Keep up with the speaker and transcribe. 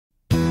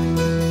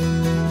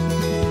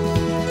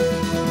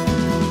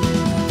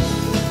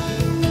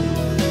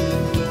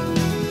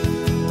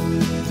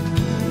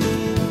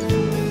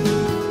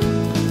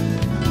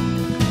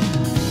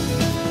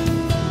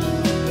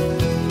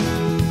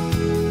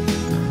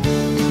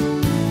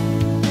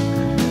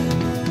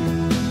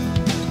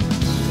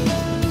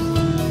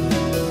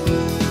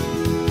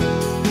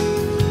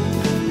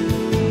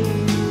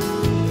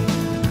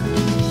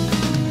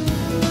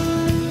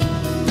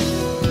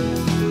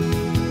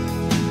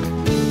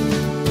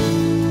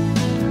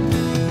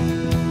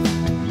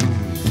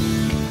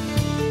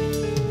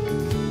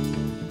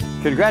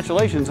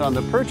Congratulations on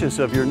the purchase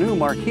of your new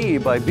Marquis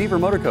by Beaver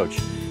Motor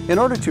Coach. In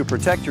order to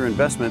protect your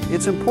investment,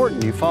 it's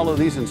important you follow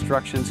these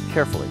instructions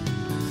carefully.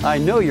 I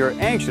know you're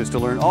anxious to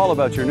learn all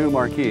about your new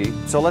Marquis,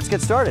 so let's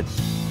get started.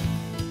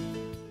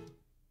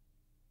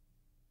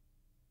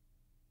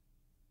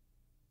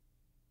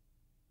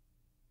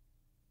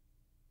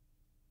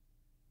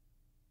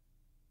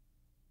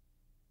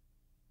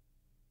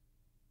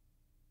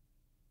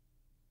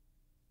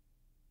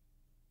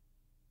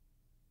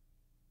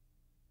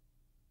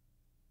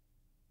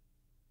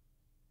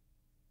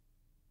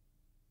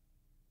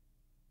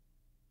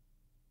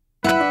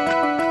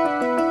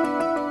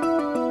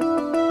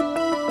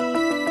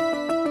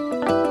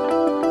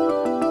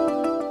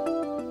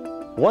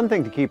 One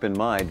thing to keep in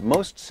mind,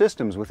 most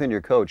systems within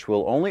your coach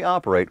will only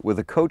operate with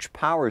the coach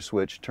power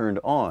switch turned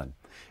on.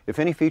 If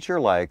any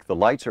feature like the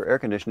lights or air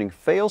conditioning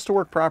fails to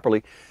work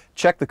properly,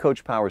 check the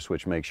coach power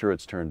switch, make sure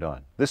it's turned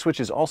on. This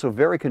switch is also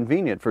very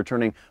convenient for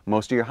turning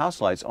most of your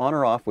house lights on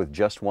or off with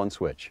just one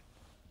switch.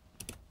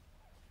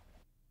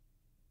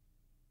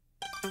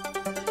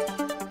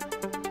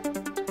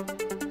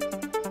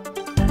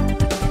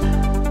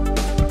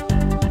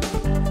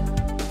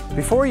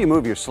 Before you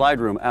move your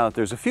slide room out,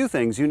 there's a few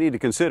things you need to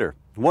consider.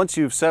 Once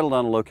you've settled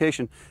on a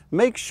location,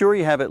 make sure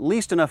you have at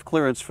least enough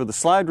clearance for the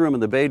slide room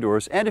and the bay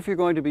doors, and if you're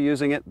going to be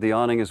using it, the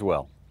awning as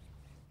well.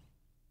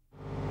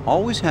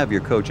 Always have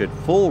your coach at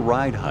full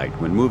ride height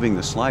when moving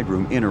the slide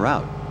room in or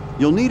out.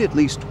 You'll need at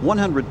least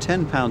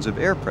 110 pounds of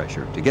air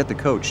pressure to get the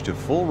coach to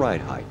full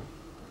ride height.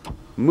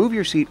 Move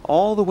your seat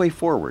all the way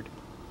forward.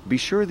 Be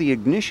sure the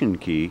ignition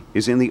key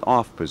is in the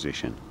off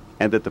position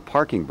and that the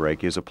parking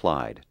brake is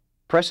applied.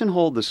 Press and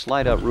hold the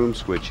slide-out room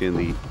switch in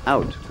the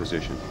out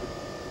position.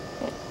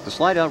 The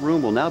slide-out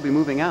room will now be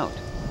moving out.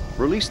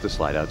 Release the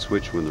slide-out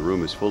switch when the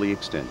room is fully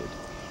extended.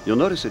 You'll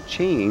notice a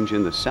change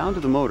in the sound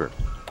of the motor.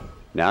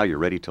 Now you're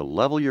ready to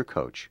level your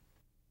coach.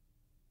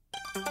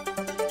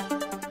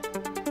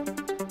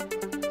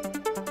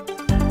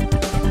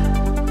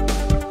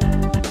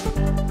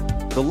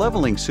 The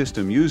leveling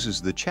system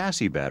uses the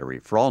chassis battery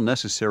for all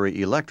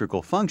necessary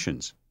electrical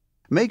functions.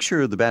 Make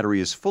sure the battery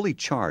is fully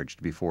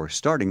charged before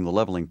starting the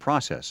leveling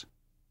process.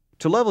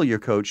 To level your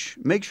coach,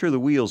 make sure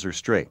the wheels are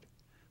straight.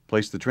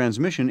 Place the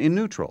transmission in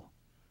neutral.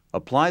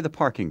 Apply the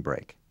parking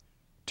brake.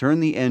 Turn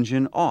the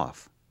engine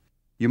off.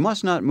 You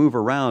must not move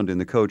around in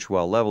the coach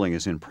while leveling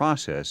is in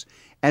process,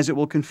 as it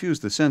will confuse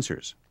the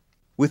sensors.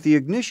 With the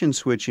ignition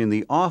switch in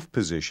the off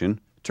position,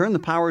 turn the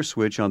power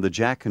switch on the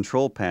jack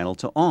control panel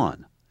to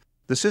on.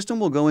 The system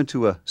will go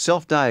into a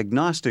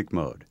self-diagnostic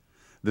mode.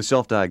 The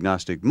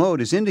self-diagnostic mode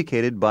is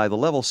indicated by the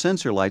level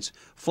sensor lights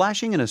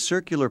flashing in a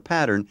circular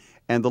pattern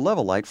and the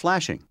level light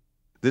flashing.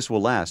 This will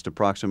last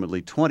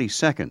approximately 20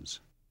 seconds.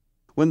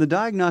 When the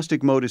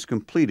diagnostic mode is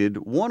completed,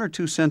 one or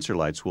two sensor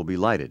lights will be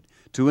lighted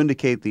to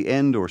indicate the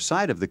end or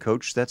side of the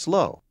coach that's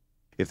low.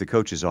 If the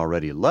coach is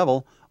already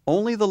level,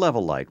 only the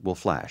level light will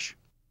flash.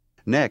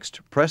 Next,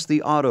 press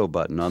the auto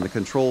button on the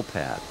control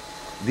pad.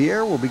 The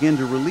air will begin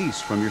to release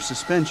from your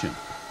suspension.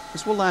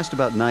 This will last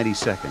about 90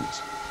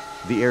 seconds.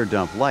 The air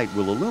dump light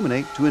will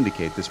illuminate to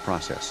indicate this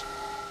process.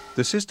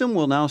 The system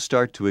will now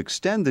start to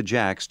extend the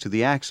jacks to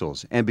the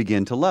axles and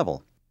begin to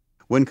level.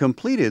 When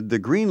completed, the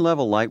green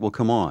level light will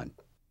come on.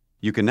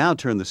 You can now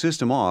turn the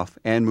system off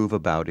and move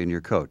about in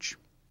your coach.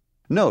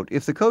 Note,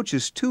 if the coach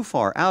is too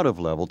far out of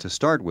level to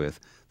start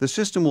with, the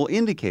system will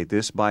indicate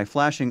this by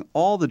flashing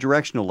all the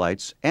directional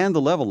lights and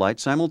the level light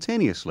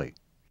simultaneously.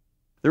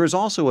 There is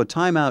also a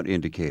timeout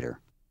indicator.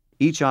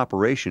 Each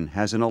operation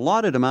has an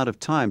allotted amount of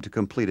time to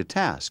complete a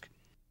task.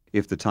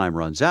 If the time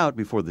runs out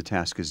before the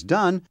task is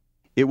done,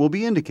 it will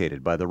be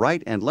indicated by the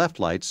right and left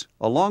lights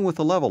along with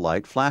the level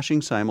light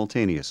flashing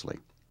simultaneously.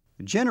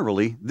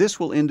 Generally,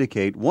 this will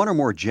indicate one or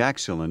more jack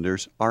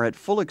cylinders are at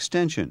full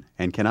extension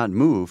and cannot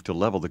move to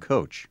level the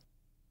coach.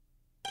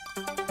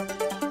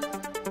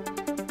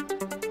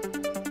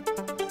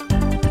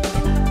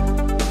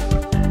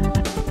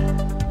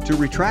 To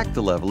retract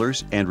the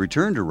levelers and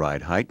return to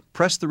ride height,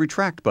 press the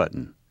retract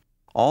button.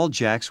 All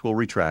jacks will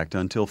retract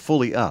until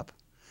fully up.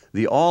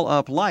 The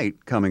all-up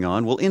light coming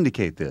on will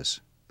indicate this.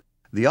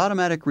 The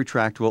automatic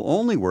retract will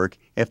only work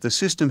if the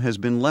system has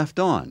been left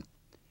on.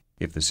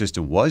 If the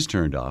system was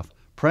turned off,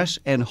 press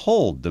and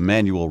hold the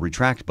manual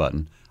retract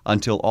button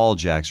until all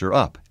jacks are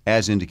up,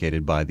 as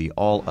indicated by the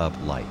all-up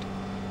light.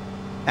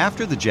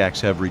 After the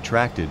jacks have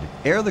retracted,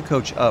 air the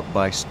coach up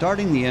by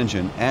starting the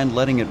engine and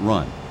letting it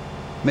run.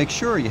 Make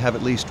sure you have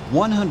at least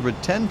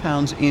 110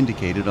 pounds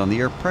indicated on the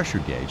air pressure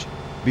gauge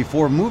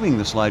before moving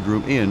the slide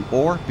room in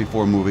or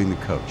before moving the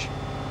coach.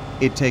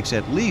 It takes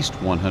at least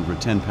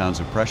 110 pounds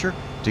of pressure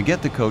to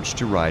get the coach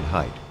to ride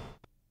height.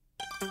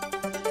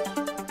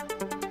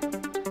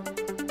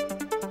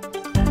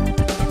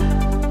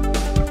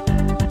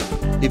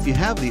 If you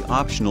have the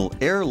optional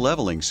air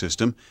leveling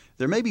system,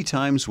 there may be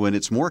times when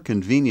it's more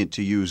convenient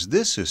to use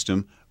this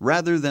system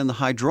rather than the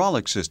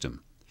hydraulic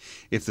system.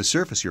 If the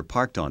surface you're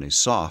parked on is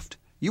soft,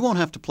 you won't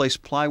have to place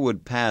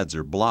plywood pads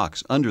or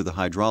blocks under the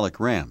hydraulic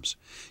rams.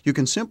 You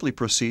can simply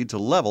proceed to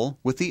level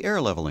with the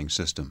air leveling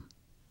system.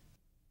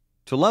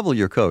 To level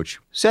your coach,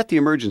 set the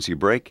emergency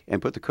brake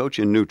and put the coach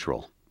in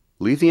neutral.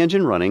 Leave the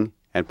engine running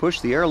and push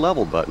the air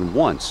level button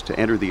once to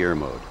enter the air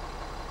mode.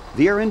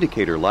 The air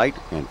indicator light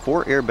and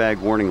 4 airbag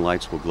warning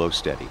lights will glow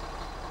steady.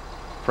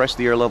 Press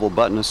the air level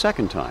button a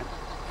second time.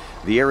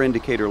 The air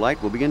indicator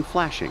light will begin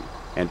flashing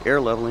and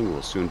air leveling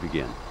will soon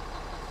begin.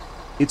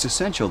 It's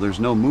essential there's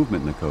no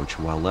movement in the coach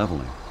while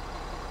leveling.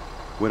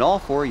 When all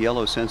 4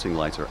 yellow sensing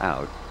lights are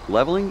out,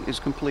 leveling is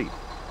complete.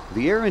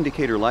 The air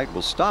indicator light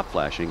will stop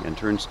flashing and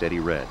turn steady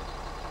red.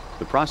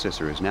 The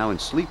processor is now in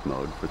sleep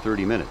mode for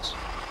 30 minutes.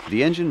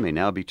 The engine may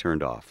now be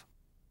turned off.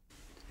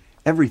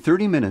 Every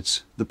 30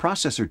 minutes, the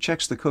processor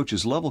checks the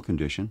coach's level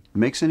condition,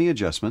 makes any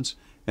adjustments,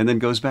 and then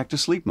goes back to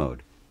sleep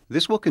mode.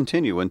 This will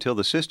continue until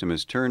the system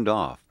is turned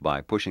off by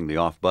pushing the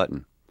off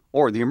button,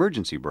 or the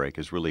emergency brake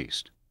is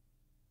released.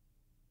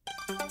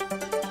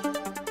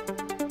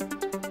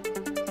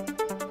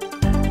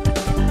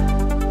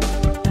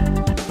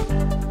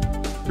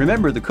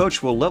 Remember, the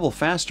coach will level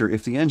faster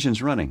if the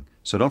engine's running,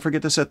 so don't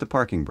forget to set the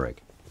parking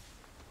brake.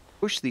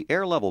 Push the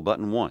air level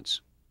button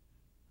once.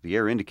 The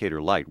air indicator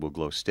light will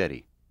glow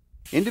steady.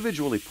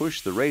 Individually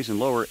push the raise and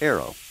lower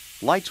arrow.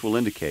 Lights will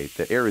indicate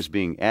that air is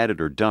being added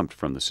or dumped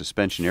from the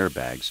suspension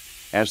airbags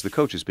as the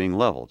coach is being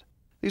leveled.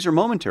 These are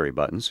momentary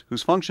buttons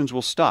whose functions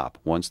will stop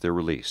once they're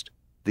released.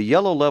 The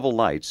yellow level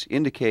lights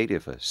indicate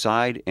if a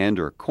side, end,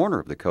 or corner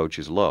of the coach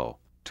is low.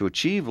 To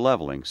achieve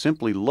leveling,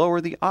 simply lower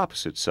the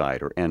opposite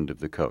side or end of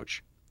the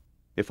coach.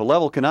 If a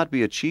level cannot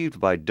be achieved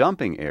by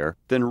dumping air,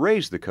 then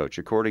raise the coach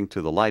according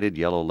to the lighted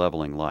yellow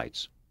leveling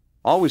lights.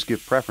 Always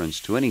give preference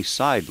to any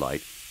side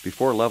light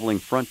before leveling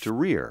front to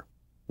rear.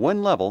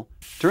 When level,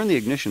 turn the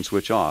ignition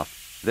switch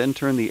off, then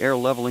turn the air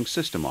leveling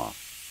system off.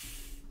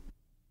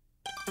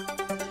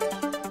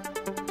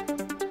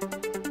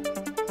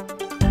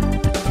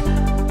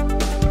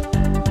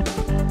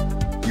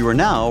 You are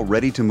now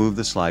ready to move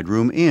the slide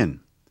room in.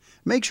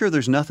 Make sure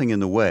there's nothing in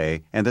the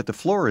way and that the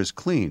floor is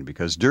clean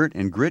because dirt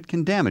and grit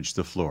can damage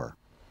the floor.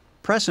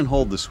 Press and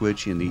hold the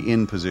switch in the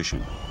in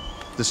position.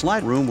 The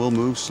slide room will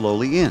move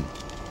slowly in.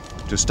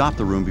 To stop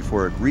the room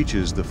before it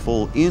reaches the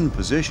full in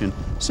position,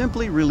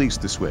 simply release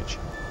the switch.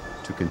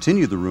 To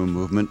continue the room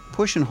movement,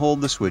 push and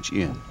hold the switch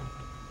in.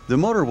 The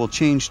motor will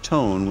change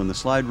tone when the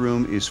slide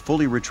room is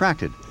fully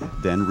retracted,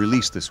 then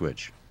release the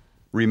switch.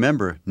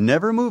 Remember,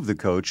 never move the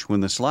coach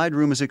when the slide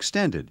room is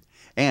extended,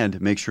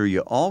 and make sure you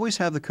always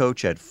have the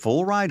coach at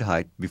full ride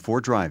height before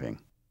driving.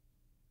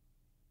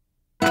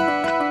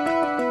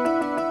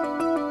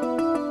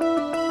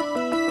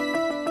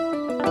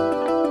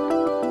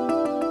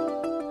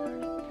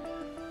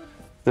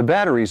 The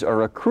batteries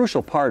are a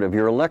crucial part of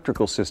your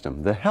electrical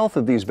system. The health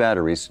of these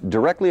batteries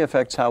directly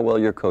affects how well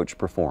your coach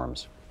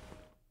performs.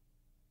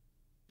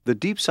 The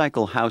deep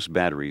cycle house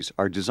batteries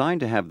are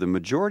designed to have the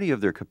majority of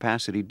their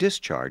capacity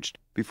discharged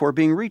before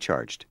being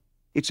recharged.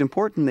 It's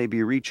important they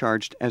be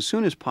recharged as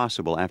soon as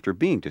possible after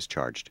being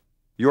discharged.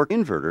 Your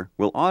inverter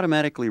will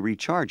automatically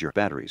recharge your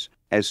batteries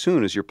as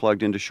soon as you're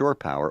plugged into shore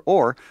power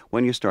or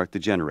when you start the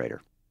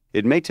generator.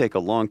 It may take a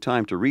long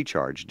time to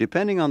recharge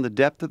depending on the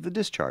depth of the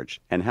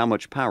discharge and how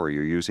much power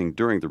you're using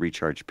during the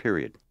recharge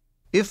period.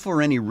 If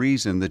for any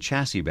reason the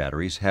chassis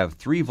batteries have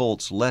 3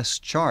 volts less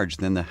charge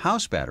than the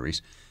house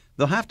batteries,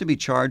 they'll have to be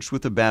charged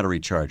with a battery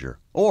charger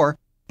or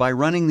by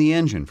running the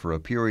engine for a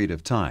period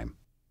of time.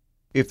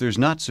 If there's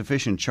not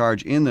sufficient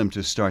charge in them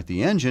to start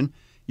the engine,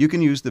 you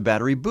can use the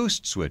battery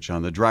boost switch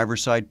on the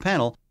driver's side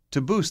panel to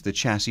boost the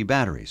chassis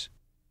batteries.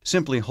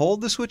 Simply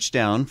hold the switch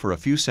down for a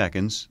few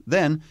seconds,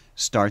 then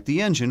start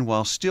the engine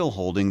while still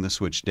holding the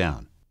switch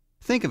down.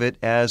 Think of it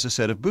as a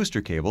set of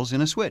booster cables in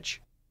a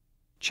switch.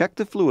 Check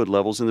the fluid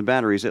levels in the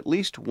batteries at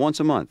least once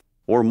a month,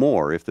 or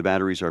more if the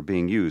batteries are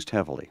being used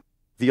heavily.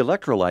 The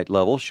electrolyte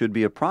level should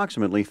be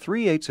approximately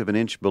 3/8 of an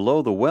inch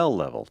below the well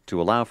level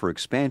to allow for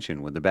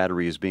expansion when the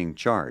battery is being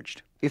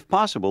charged. If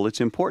possible,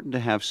 it's important to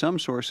have some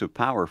source of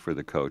power for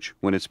the coach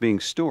when it's being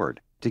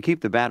stored to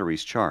keep the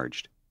batteries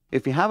charged.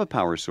 If you have a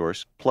power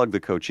source, plug the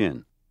coach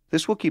in.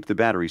 This will keep the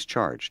batteries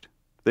charged.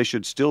 They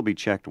should still be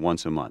checked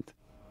once a month.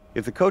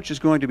 If the coach is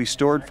going to be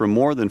stored for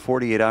more than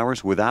 48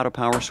 hours without a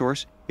power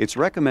source, it's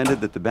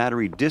recommended that the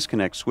battery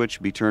disconnect switch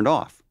be turned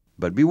off.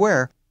 But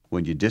beware,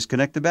 when you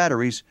disconnect the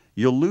batteries,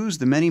 you'll lose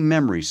the many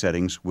memory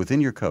settings within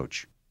your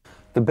coach.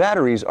 The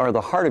batteries are the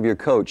heart of your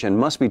coach and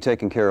must be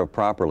taken care of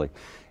properly.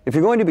 If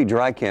you're going to be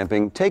dry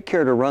camping, take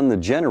care to run the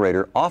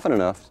generator often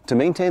enough to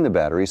maintain the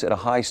batteries at a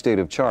high state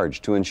of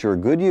charge to ensure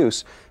good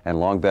use and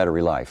long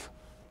battery life.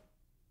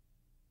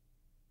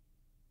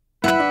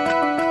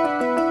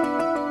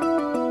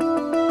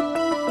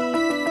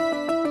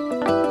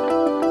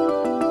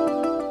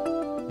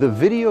 The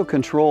Video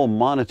Control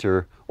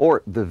Monitor,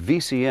 or the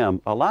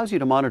VCM, allows you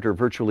to monitor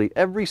virtually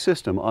every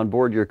system on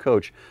board your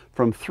coach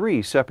from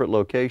 3 separate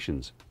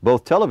locations,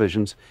 both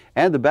televisions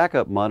and the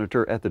backup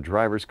monitor at the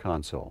driver's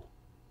console.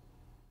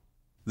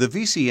 The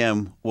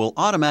VCM will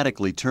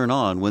automatically turn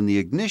on when the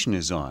ignition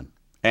is on,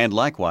 and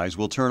likewise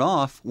will turn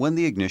off when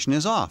the ignition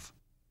is off.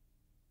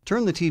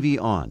 Turn the TV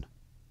on.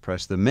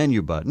 Press the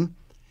menu button.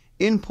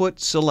 Input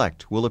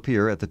Select will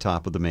appear at the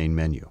top of the main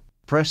menu.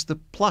 press the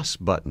plus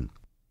button.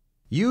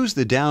 Use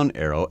the down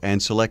arrow and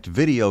select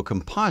Video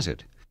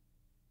Composite.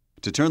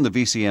 To turn the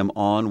VCM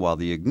on while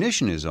the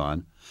ignition is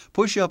on,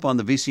 push up on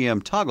the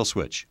VCM toggle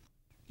switch.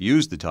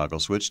 Use the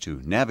toggle switch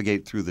to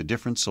navigate through the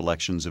different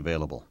selections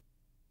available.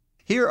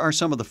 Here are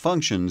some of the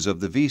functions of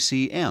the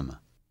VCM.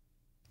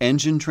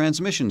 Engine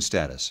transmission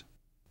status.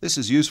 This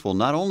is useful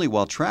not only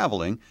while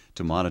traveling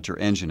to monitor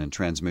engine and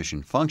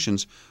transmission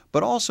functions,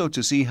 but also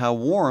to see how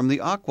warm the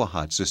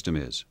aqua-hot system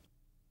is.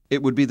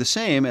 It would be the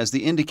same as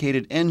the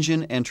indicated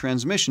engine and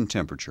transmission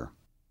temperature.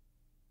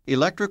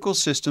 Electrical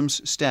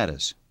systems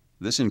status.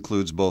 This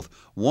includes both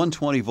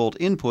 120-volt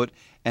input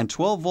and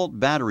 12-volt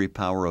battery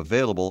power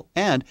available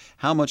and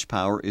how much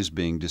power is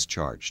being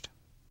discharged.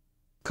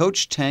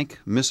 Coach tank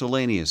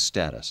miscellaneous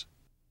status.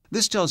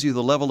 This tells you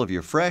the level of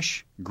your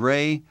fresh,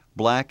 gray,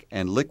 black,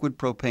 and liquid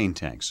propane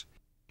tanks.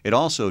 It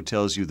also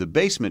tells you the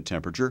basement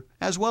temperature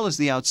as well as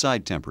the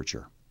outside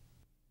temperature.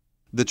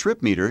 The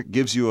trip meter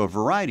gives you a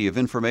variety of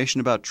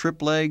information about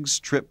trip legs,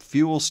 trip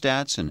fuel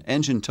stats, and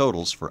engine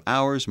totals for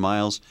hours,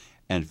 miles,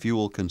 and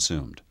fuel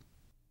consumed.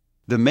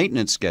 The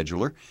maintenance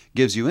scheduler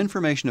gives you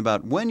information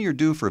about when you're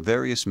due for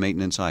various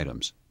maintenance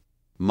items.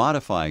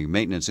 Modifying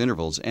maintenance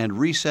intervals and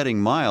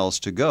resetting miles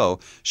to go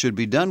should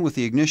be done with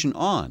the ignition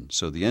on,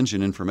 so the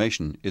engine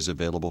information is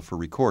available for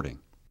recording.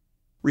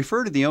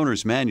 Refer to the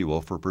owner's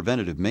manual for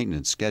preventative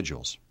maintenance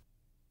schedules.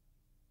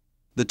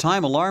 The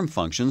time alarm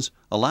functions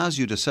allows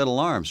you to set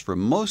alarms for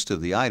most of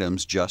the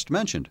items just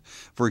mentioned.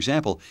 For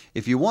example,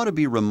 if you want to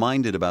be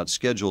reminded about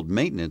scheduled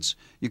maintenance,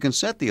 you can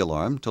set the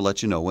alarm to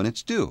let you know when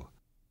it's due.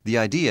 The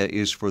idea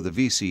is for the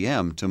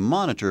VCM to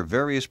monitor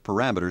various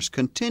parameters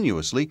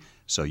continuously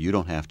so you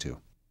don't have to.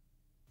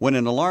 When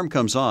an alarm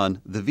comes on,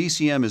 the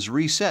VCM is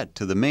reset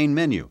to the main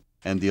menu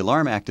and the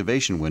alarm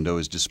activation window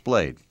is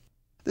displayed.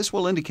 This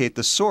will indicate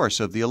the source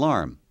of the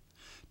alarm.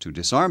 To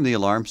disarm the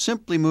alarm,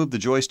 simply move the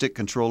joystick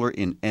controller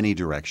in any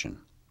direction.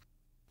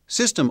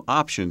 System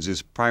Options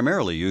is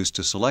primarily used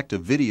to select a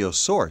video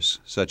source,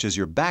 such as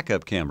your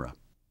backup camera.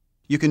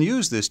 You can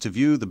use this to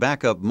view the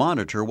backup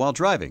monitor while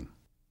driving.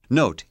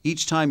 Note,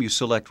 each time you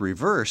select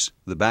Reverse,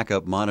 the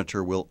backup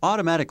monitor will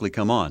automatically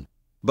come on,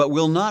 but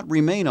will not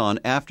remain on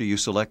after you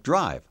select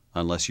Drive,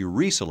 unless you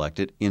reselect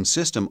it in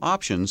System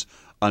Options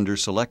under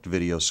Select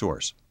Video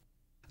Source.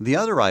 The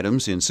other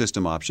items in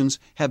System Options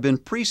have been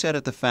preset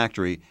at the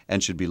factory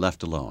and should be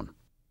left alone.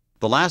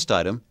 The last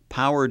item,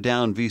 Power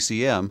Down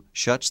VCM,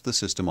 shuts the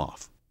system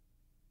off.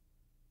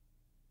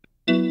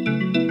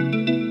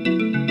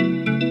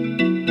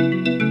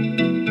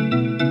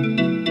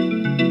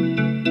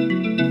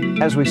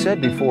 As we said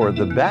before,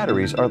 the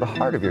batteries are the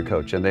heart of your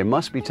coach and they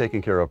must be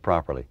taken care of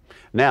properly.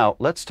 Now,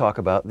 let's talk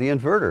about the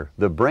inverter,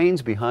 the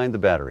brains behind the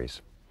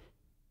batteries.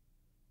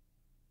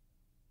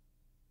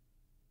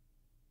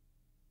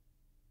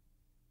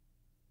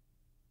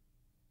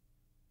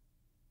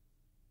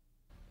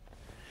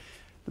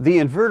 The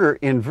inverter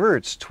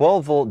inverts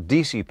 12-volt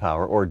DC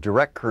power or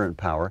direct current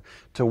power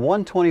to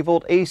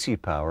 120-volt AC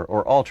power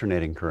or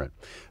alternating current.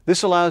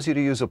 This allows you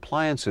to use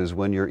appliances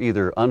when you're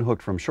either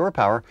unhooked from shore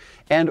power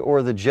and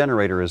or the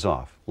generator is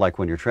off, like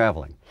when you're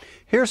traveling.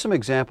 Here are some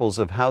examples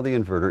of how the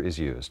inverter is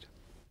used.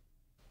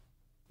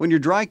 When you're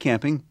dry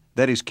camping,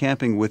 that is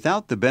camping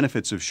without the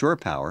benefits of shore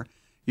power,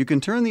 you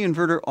can turn the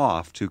inverter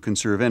off to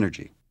conserve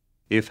energy.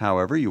 If,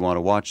 however, you want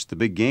to watch the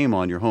big game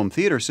on your home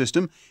theater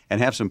system and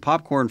have some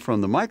popcorn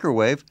from the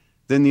microwave,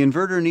 then the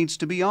inverter needs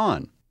to be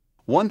on.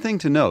 One thing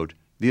to note,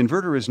 the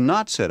inverter is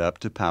not set up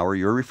to power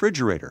your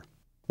refrigerator.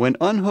 When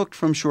unhooked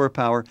from shore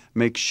power,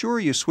 make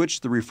sure you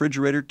switch the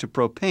refrigerator to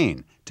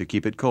propane to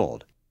keep it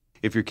cold.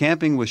 If you're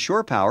camping with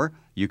shore power,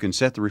 you can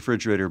set the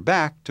refrigerator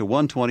back to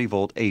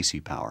 120-volt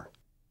AC power.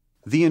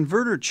 The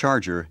inverter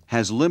charger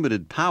has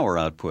limited power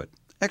output.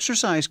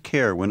 Exercise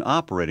care when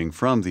operating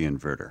from the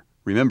inverter.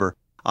 Remember,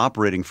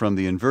 operating from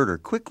the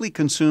inverter quickly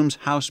consumes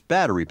house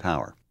battery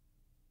power.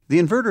 The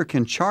inverter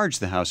can charge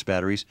the house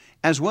batteries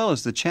as well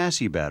as the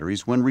chassis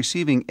batteries when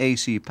receiving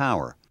AC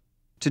power.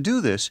 To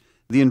do this,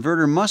 the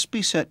inverter must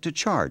be set to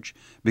charge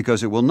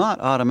because it will not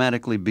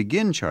automatically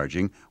begin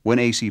charging when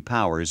AC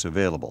power is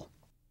available.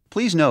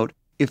 Please note,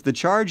 if the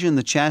charge in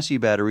the chassis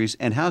batteries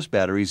and house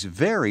batteries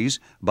varies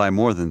by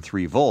more than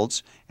 3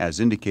 volts, as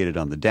indicated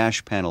on the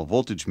dash panel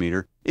voltage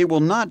meter, it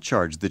will not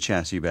charge the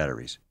chassis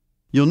batteries.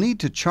 You'll need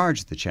to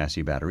charge the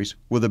chassis batteries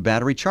with a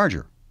battery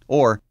charger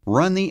or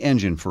run the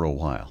engine for a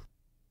while.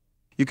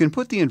 You can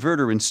put the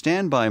inverter in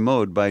standby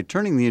mode by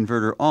turning the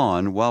inverter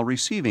on while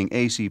receiving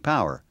AC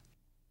power.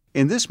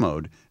 In this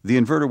mode, the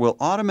inverter will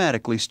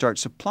automatically start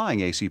supplying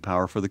AC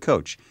power for the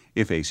coach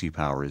if AC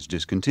power is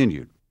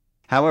discontinued.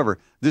 However,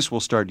 this will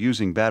start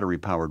using battery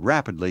powered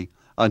rapidly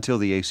until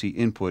the AC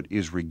input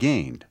is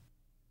regained.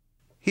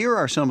 Here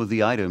are some of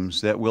the items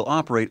that will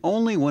operate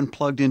only when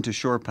plugged into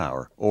shore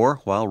power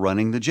or while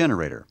running the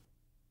generator.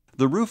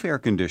 The roof air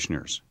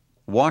conditioners,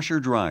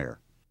 washer-dryer,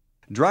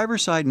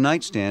 driver's side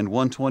nightstand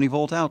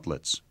 120-volt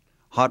outlets,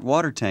 hot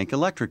water tank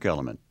electric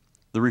element,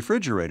 the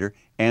refrigerator,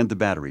 and the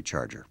battery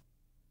charger.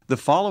 The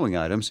following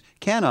items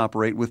can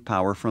operate with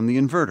power from the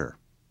inverter: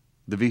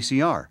 the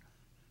VCR,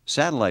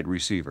 satellite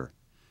receiver,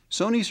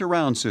 Sony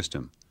surround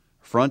system,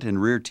 front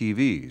and rear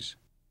TVs,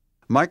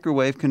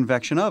 microwave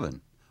convection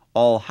oven,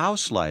 all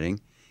house lighting,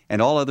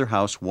 and all other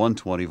house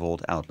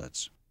 120-volt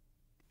outlets.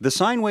 The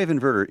sine wave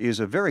inverter is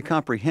a very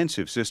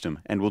comprehensive system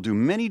and will do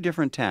many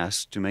different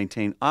tasks to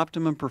maintain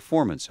optimum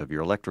performance of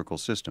your electrical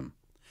system.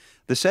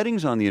 The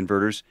settings on the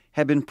inverters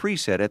have been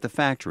preset at the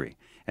factory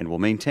and will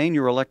maintain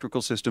your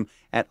electrical system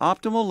at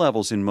optimal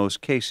levels in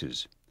most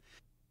cases.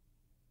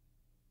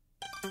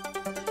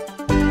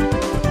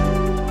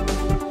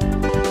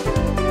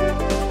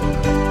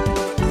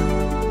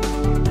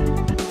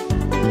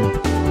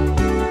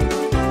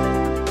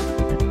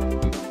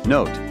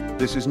 Note,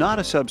 this is not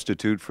a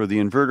substitute for the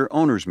inverter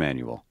owner's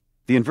manual.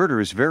 The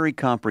inverter is very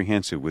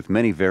comprehensive with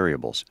many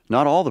variables.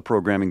 Not all the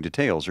programming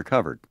details are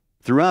covered.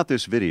 Throughout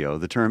this video,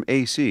 the term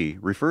AC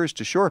refers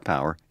to shore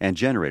power and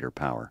generator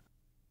power.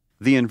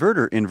 The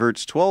inverter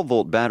inverts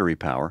 12-volt battery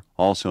power,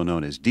 also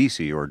known as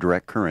DC or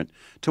direct current,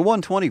 to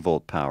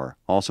 120-volt power,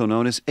 also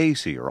known as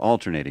AC or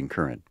alternating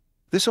current.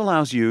 This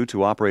allows you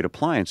to operate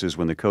appliances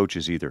when the coach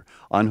is either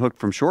unhooked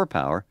from shore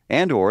power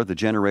and/or the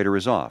generator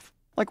is off,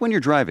 like when you're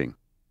driving.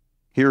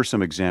 Here are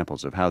some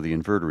examples of how the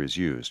inverter is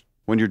used.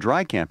 When you're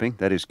dry camping,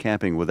 that is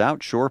camping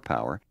without shore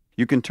power,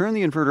 you can turn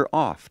the inverter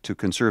off to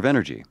conserve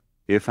energy.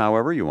 If,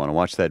 however, you want to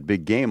watch that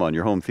big game on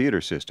your home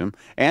theater system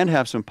and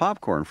have some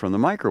popcorn from the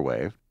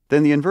microwave,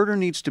 then the inverter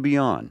needs to be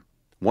on.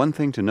 One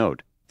thing to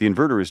note, the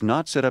inverter is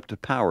not set up to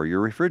power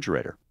your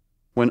refrigerator.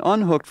 When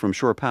unhooked from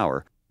shore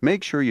power,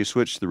 make sure you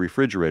switch the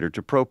refrigerator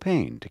to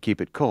propane to keep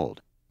it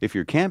cold. If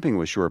you're camping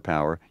with shore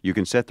power, you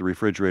can set the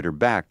refrigerator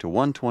back to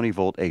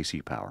 120-volt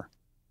AC power.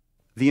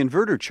 The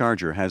inverter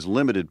charger has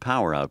limited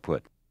power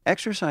output.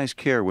 Exercise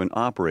care when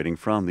operating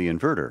from the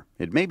inverter.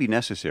 It may be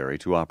necessary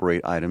to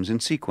operate items in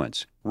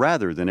sequence,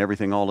 rather than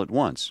everything all at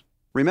once.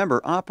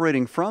 Remember,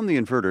 operating from the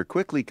inverter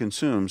quickly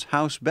consumes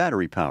house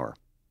battery power.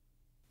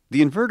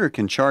 The inverter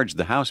can charge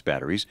the house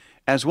batteries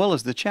as well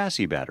as the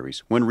chassis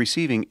batteries when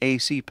receiving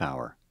AC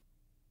power.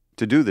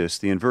 To do this,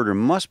 the inverter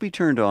must be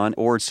turned on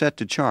or set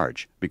to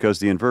charge because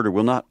the inverter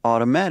will not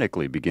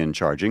automatically begin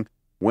charging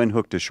when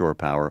hooked to shore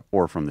power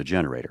or from the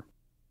generator.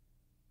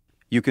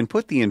 You can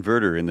put the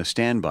inverter in the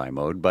standby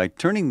mode by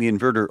turning the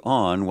inverter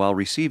on while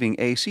receiving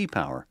AC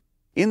power.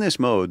 In this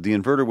mode, the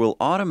inverter will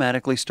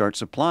automatically start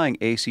supplying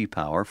AC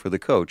power for the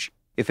coach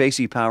if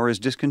AC power is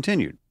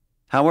discontinued.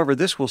 However,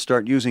 this will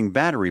start using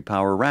battery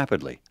power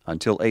rapidly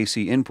until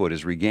AC input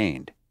is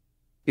regained.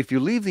 If you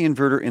leave the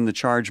inverter in the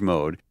charge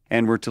mode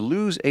and were to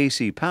lose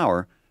AC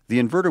power, the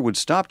inverter would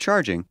stop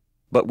charging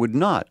but would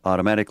not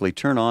automatically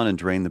turn on and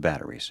drain the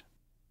batteries.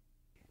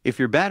 If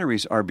your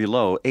batteries are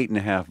below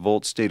 8.5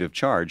 volt state of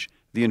charge,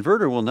 the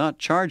inverter will not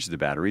charge the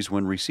batteries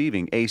when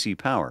receiving AC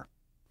power.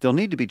 They'll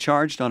need to be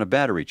charged on a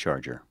battery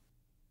charger.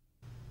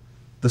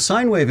 The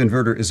sine wave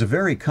inverter is a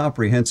very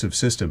comprehensive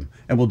system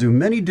and will do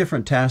many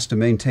different tasks to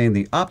maintain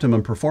the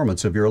optimum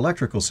performance of your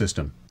electrical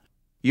system.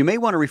 You may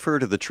want to refer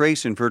to the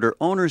Trace Inverter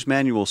Owner's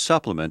Manual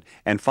supplement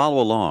and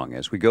follow along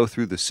as we go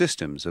through the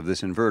systems of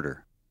this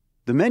inverter.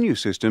 The menu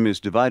system is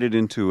divided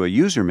into a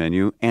user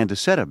menu and a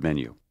setup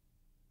menu.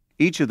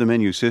 Each of the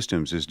menu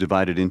systems is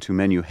divided into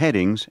menu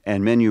headings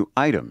and menu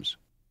items.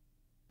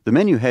 The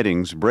menu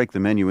headings break the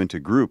menu into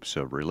groups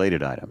of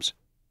related items.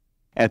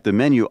 At the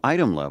menu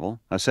item level,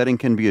 a setting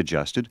can be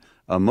adjusted,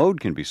 a mode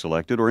can be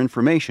selected, or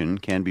information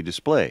can be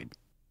displayed.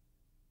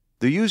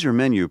 The user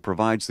menu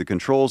provides the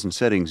controls and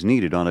settings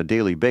needed on a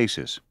daily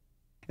basis.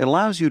 It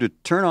allows you to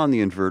turn on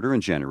the inverter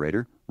and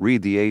generator,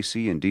 read the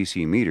AC and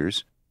DC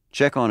meters,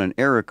 check on an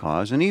error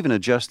cause, and even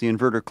adjust the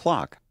inverter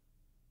clock.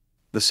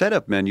 The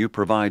setup menu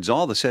provides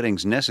all the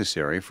settings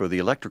necessary for the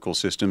electrical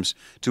systems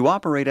to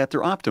operate at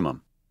their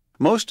optimum.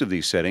 Most of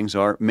these settings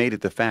are made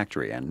at the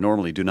factory and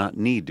normally do not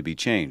need to be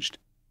changed.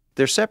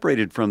 They're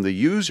separated from the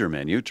user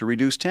menu to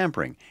reduce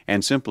tampering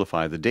and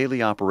simplify the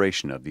daily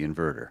operation of the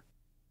inverter.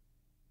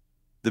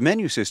 The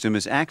menu system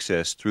is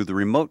accessed through the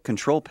remote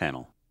control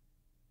panel.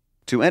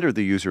 To enter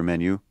the user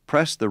menu,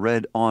 press the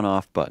red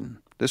on-off button.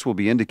 This will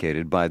be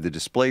indicated by the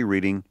display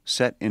reading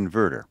Set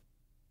Inverter.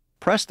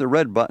 Press the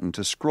red button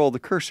to scroll the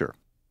cursor.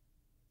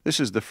 This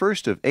is the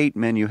first of 8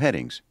 menu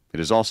headings. It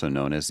is also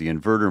known as the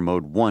Inverter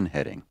Mode 1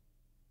 heading.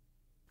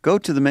 Go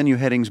to the menu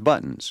headings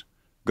buttons.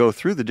 Go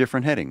through the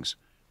different headings.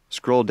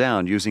 Scroll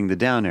down using the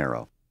down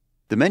arrow.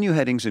 The menu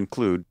headings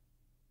include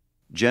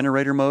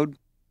Generator Mode,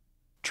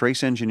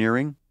 Trace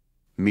Engineering,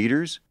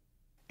 Meters,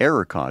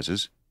 Error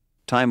Causes,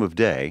 Time of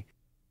Day,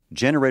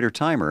 Generator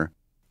Timer,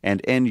 and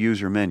End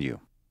User Menu.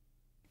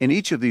 In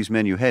each of these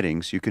menu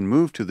headings, you can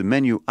move to the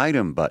menu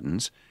item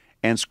buttons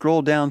and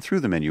scroll down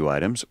through the menu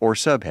items or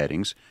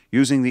subheadings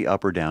using the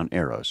up or down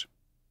arrows.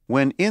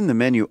 When in the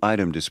menu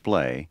item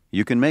display,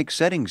 you can make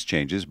settings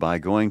changes by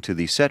going to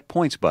the Set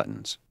Points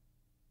buttons.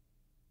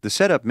 The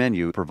Setup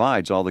menu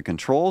provides all the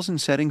controls and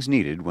settings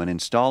needed when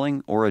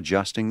installing or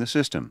adjusting the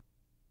system.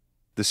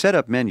 The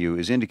Setup menu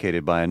is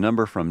indicated by a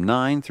number from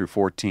 9 through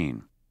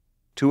 14.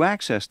 To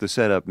access the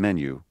Setup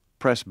menu,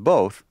 press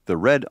both the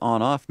red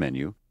On-Off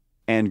menu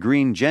and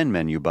green Gen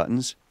menu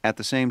buttons at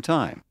the same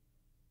time.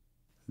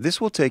 This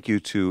will take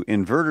you to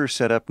Inverter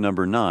Setup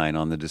number 9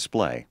 on the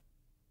display.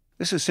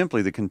 This is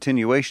simply the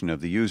continuation of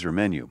the user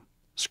menu.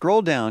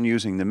 Scroll down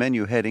using the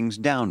menu headings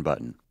Down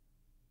button.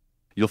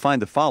 You'll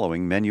find the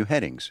following menu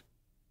headings: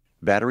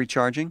 Battery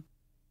Charging,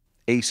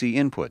 AC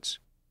Inputs,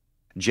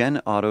 Gen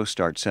Auto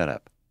Start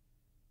Setup,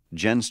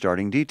 Gen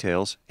Starting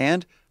Details,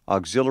 and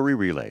Auxiliary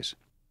Relays.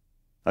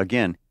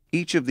 Again,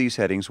 each of these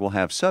headings will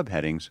have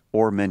subheadings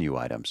or menu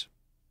items.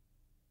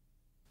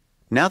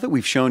 Now that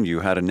we've shown you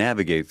how to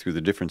navigate through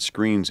the different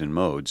screens and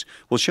modes,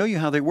 we'll show you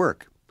how they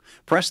work.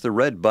 Press the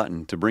red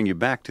button to bring you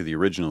back to the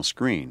original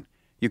screen.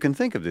 You can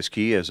think of this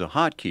key as a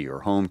hotkey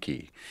or home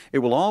key. It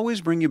will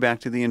always bring you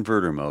back to the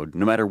inverter mode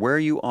no matter where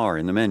you are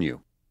in the menu.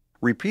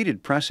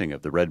 Repeated pressing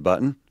of the red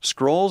button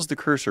scrolls the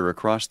cursor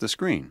across the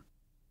screen.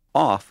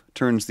 Off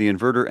turns the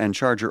inverter and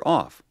charger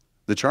off.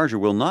 The charger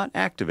will not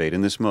activate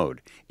in this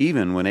mode,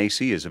 even when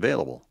AC is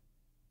available.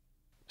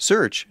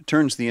 Search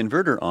turns the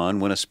inverter on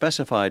when a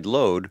specified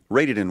load,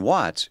 rated in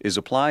watts, is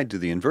applied to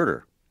the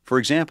inverter. For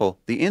example,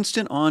 the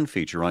Instant On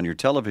feature on your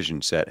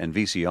television set and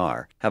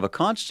VCR have a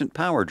constant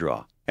power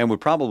draw and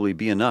would probably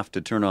be enough to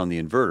turn on the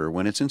inverter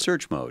when it's in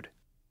search mode.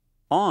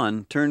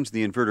 On turns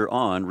the inverter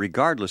on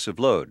regardless of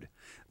load.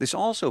 This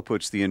also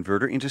puts the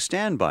inverter into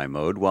standby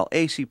mode while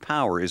AC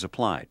power is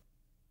applied.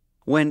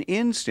 When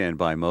in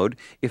standby mode,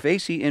 if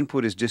AC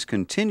input is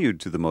discontinued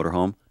to the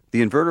motorhome,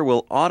 the inverter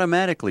will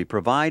automatically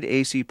provide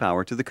AC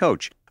power to the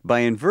coach by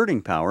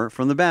inverting power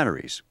from the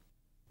batteries.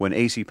 When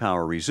AC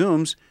power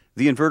resumes,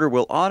 the inverter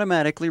will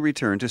automatically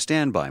return to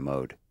standby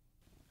mode.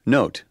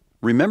 Note: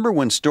 remember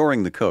when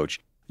storing the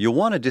coach, you'll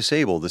want to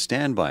disable the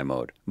standby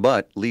mode,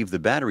 but leave the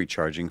battery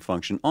charging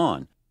function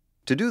on.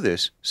 To do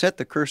this, set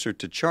the cursor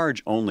to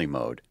Charge Only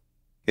mode.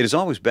 It is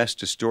always best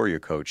to store your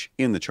coach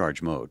in the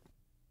charge mode.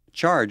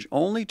 Charge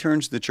only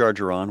turns the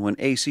charger on when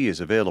AC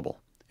is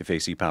available. If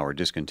AC power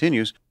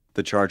discontinues,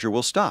 the charger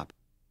will stop.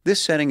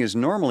 This setting is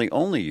normally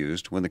only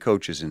used when the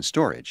coach is in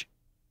storage.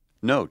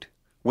 Note: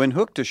 when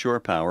hooked to shore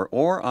power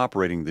or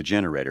operating the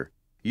generator,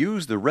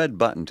 use the red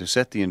button to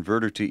set the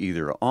inverter to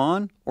either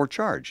on or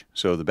charge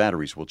so the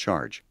batteries will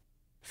charge.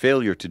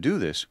 Failure to do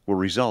this will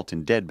result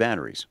in dead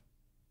batteries.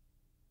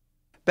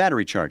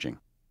 Battery charging.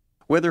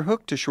 Whether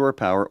hooked to shore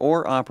power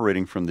or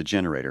operating from the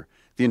generator,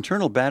 the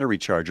internal battery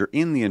charger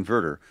in the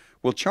inverter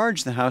will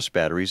charge the house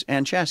batteries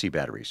and chassis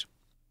batteries.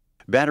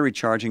 Battery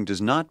charging does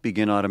not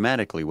begin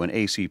automatically when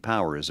AC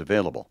power is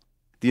available.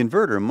 The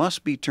inverter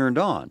must be turned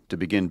on to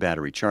begin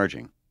battery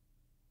charging.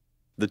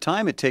 The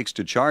time it takes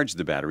to charge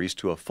the batteries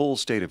to a full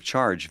state of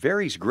charge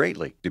varies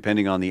greatly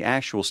depending on the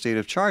actual state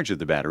of charge of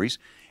the batteries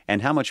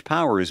and how much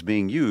power is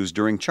being used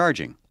during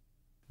charging.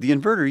 The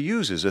inverter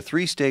uses a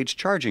 3-stage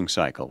charging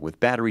cycle with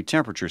battery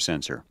temperature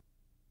sensor.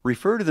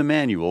 Refer to the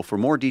manual for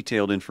more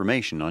detailed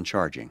information on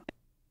charging.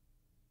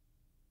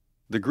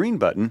 The green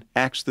button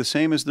acts the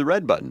same as the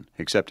red button,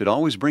 except it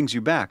always brings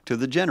you back to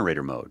the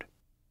generator mode.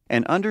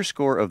 An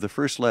underscore of the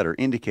first letter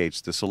indicates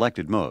the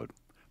selected mode.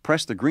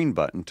 Press the green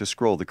button to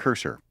scroll the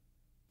cursor.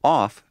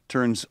 Off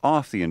turns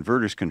off the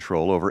inverter's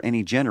control over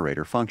any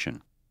generator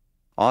function.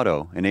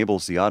 Auto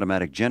enables the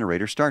automatic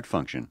generator start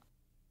function.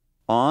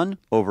 On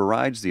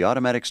overrides the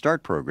automatic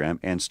start program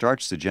and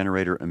starts the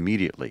generator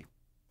immediately.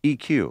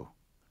 EQ.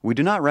 We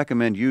do not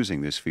recommend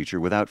using this feature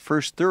without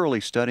first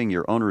thoroughly studying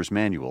your owner's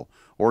manual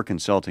or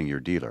consulting your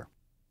dealer.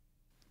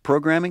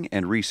 Programming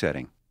and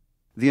resetting.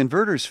 The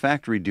inverter's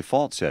factory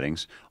default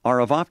settings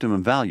are of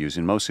optimum values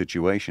in most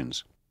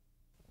situations.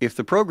 If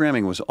the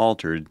programming was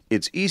altered,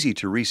 it's easy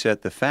to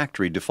reset the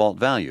factory default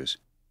values.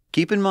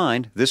 Keep in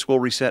mind, this will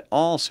reset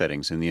all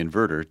settings in the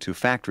inverter to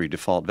factory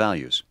default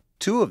values.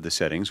 2 of the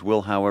settings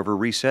will, however,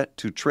 reset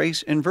to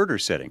trace inverter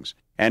settings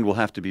and will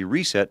have to be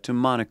reset to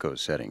Monaco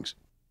settings.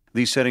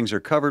 These settings are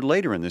covered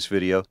later in this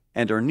video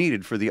and are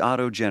needed for the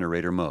auto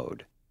generator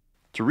mode.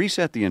 To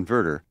reset the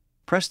inverter,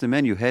 press the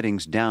menu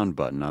headings down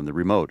button on the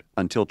remote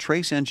until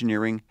Trace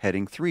Engineering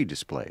Heading 3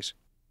 displays.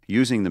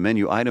 Using the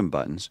menu item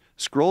buttons,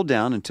 scroll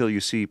down until you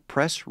see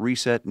Press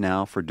Reset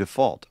Now for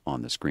Default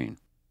on the screen.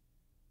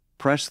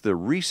 Press the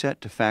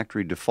Reset to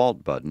Factory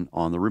Default button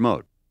on the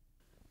remote.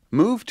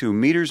 Move to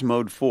Meters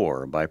Mode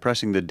 4 by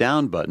pressing the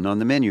down button on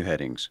the menu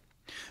headings.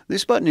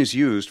 This button is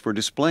used for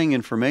displaying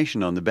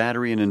information on the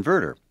battery and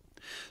inverter.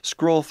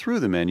 Scroll through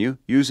the menu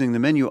using the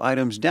Menu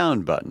Items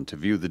Down button to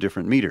view the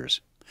different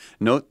meters.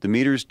 Note the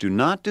meters do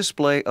not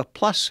display a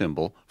plus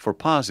symbol for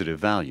positive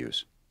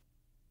values.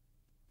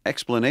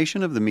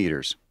 Explanation of the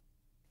meters.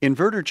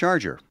 Inverter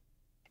charger.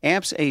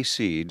 Amps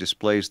AC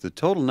displays the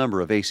total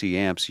number of AC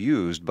amps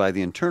used by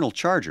the internal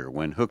charger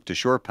when hooked to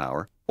shore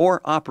power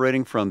or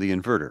operating from the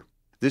inverter.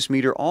 This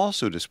meter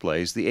also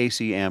displays the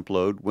AC amp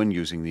load when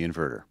using the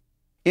inverter.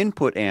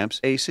 Input amps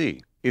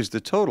AC is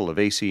the total of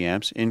AC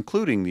amps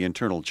including the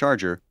internal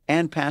charger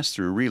and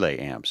pass-through relay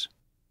amps.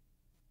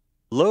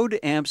 Load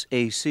amps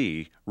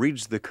AC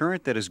reads the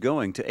current that is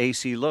going to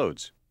AC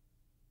loads.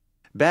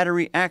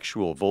 Battery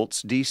actual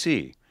volts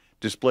DC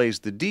displays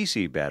the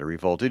DC battery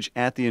voltage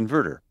at the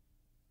inverter.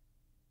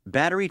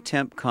 Battery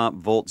temp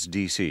comp volts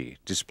DC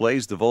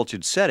displays the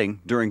voltage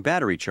setting during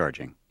battery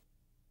charging.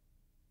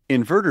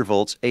 Inverter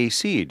volts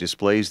AC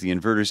displays the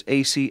inverter's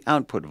AC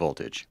output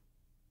voltage.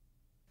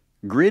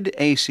 Grid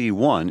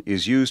AC1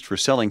 is used for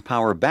selling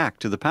power back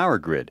to the power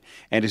grid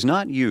and is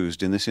not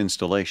used in this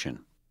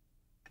installation.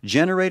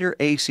 Generator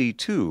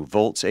AC2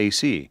 volts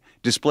AC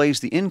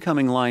displays the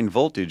incoming line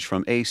voltage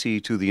from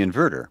AC to the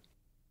inverter.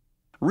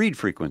 Read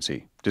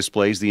frequency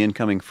displays the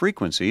incoming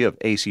frequency of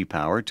AC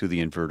power to the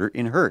inverter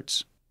in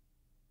Hertz.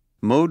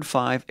 Mode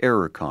 5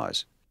 error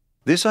cause.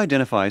 This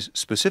identifies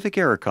specific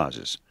error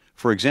causes.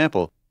 For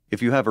example,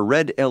 if you have a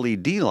red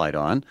LED light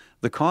on,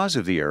 the cause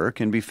of the error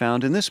can be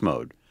found in this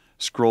mode.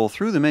 Scroll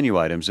through the menu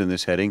items in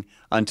this heading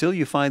until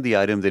you find the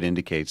item that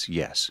indicates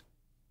yes.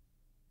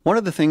 One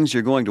of the things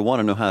you're going to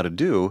want to know how to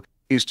do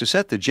is to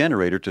set the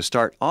generator to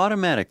start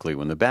automatically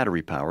when the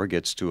battery power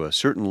gets to a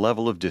certain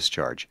level of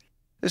discharge.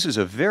 This is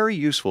a very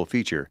useful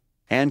feature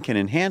and can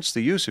enhance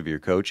the use of your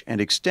coach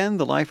and extend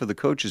the life of the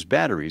coach's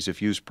batteries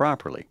if used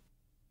properly.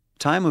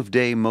 Time of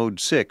Day Mode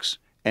 6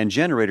 and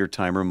Generator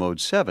Timer Mode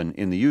 7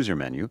 in the user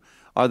menu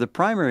are the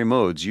primary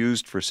modes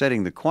used for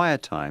setting the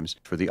quiet times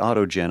for the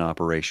auto-gen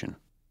operation.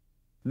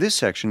 This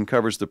section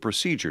covers the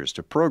procedures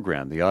to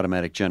program the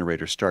automatic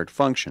generator start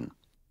function.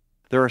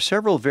 There are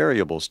several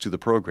variables to the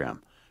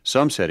program.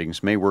 Some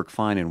settings may work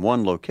fine in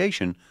one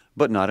location,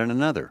 but not in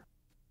another.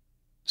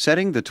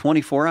 Setting the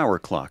 24-hour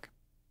clock.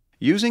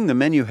 Using the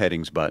Menu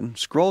Headings button,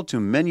 scroll to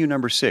menu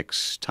number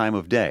 6, Time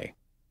of Day.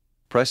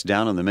 Press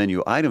down on the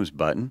Menu Items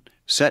button.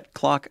 Set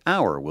Clock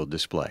Hour will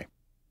display.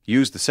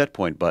 Use the Set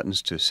Point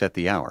buttons to set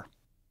the hour.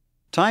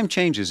 Time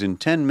changes in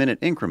 10-minute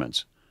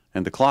increments,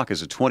 and the clock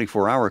is a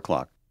 24-hour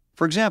clock.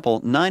 For example,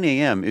 9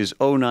 a.m. is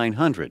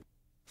 0900,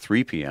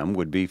 3 p.m.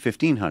 would be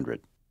 1500,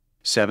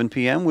 7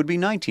 p.m. would be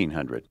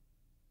 1900.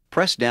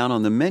 Press down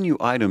on the Menu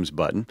Items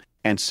button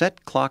and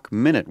Set Clock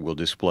Minute will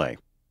display.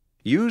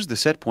 Use the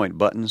Set Point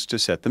buttons to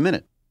set the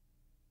minute.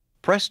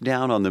 Press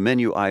down on the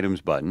Menu Items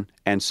button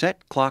and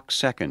Set Clock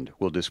Second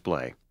will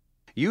display.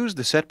 Use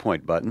the Set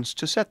Point buttons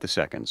to set the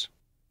seconds.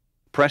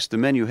 Press the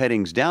Menu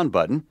Headings Down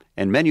button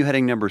and Menu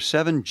Heading number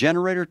 7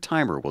 Generator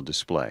Timer will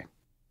display.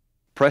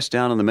 Press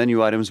down on the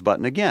Menu Items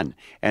button again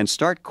and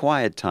Start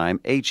Quiet Time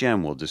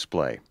HM will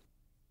display.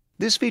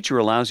 This feature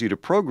allows you to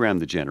program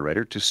the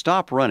generator to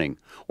stop running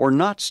or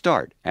not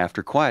start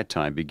after quiet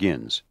time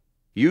begins.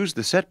 Use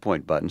the Set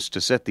Point buttons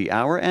to set the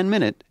hour and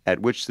minute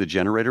at which the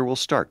generator will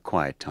start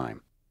quiet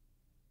time.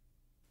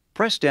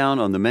 Press down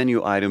on the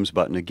Menu Items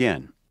button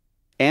again.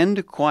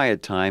 End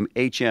Quiet Time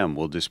HM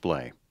will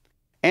display.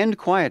 End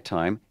Quiet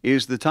Time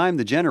is the time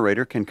the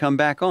generator can come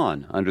back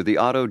on under the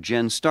Auto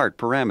Gen Start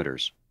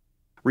parameters.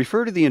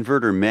 Refer to the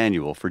inverter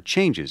manual for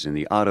changes in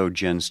the Auto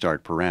Gen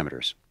Start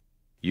parameters.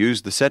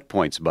 Use the Set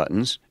Points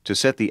buttons to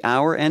set the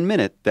hour and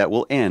minute that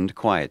will end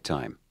quiet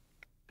time.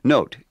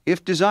 Note,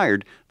 if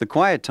desired, the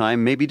quiet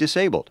time may be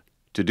disabled.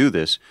 To do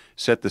this,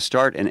 set the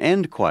start and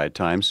end quiet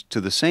times to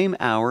the same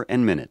hour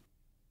and minute.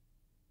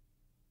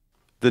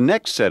 The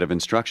next set of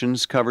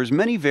instructions covers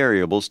many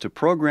variables to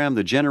program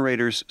the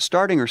generator's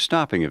starting or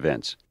stopping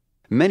events.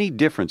 Many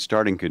different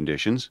starting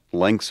conditions,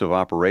 lengths of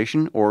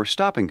operation, or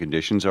stopping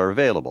conditions are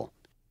available.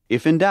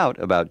 If in doubt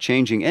about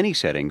changing any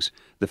settings,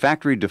 the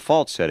factory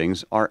default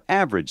settings are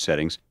average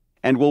settings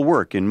and will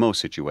work in most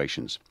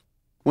situations.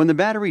 When the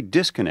battery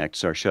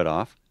disconnects are shut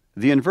off,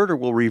 the inverter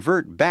will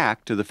revert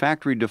back to the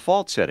factory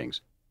default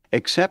settings,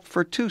 except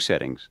for two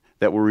settings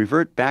that will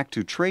revert back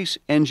to trace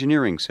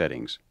engineering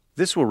settings.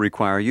 This will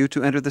require you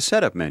to enter the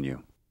Setup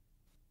menu.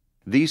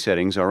 These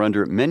settings are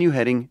under Menu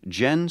Heading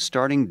Gen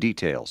Starting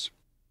Details.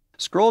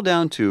 Scroll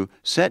down to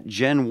Set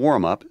Gen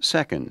Warm-Up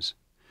Seconds.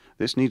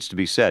 This needs to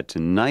be set to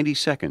 90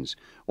 seconds,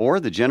 or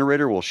the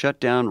generator will shut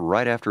down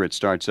right after it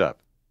starts up.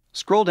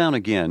 Scroll down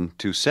again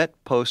to Set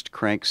Post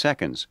Crank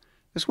Seconds.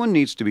 This one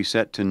needs to be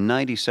set to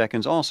 90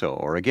 seconds also,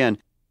 or again,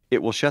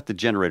 it will shut the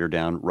generator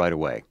down right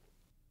away.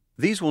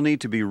 These will need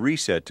to be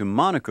reset to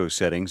Monaco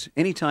settings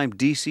anytime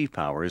DC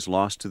power is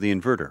lost to the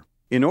inverter,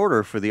 in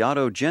order for the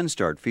Auto Gen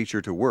Start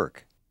feature to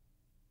work.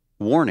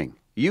 Warning: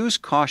 use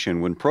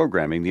caution when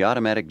programming the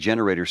automatic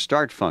generator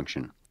start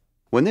function.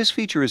 When this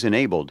feature is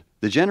enabled,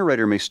 the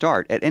generator may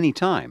start at any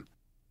time.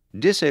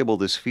 Disable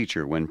this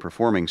feature when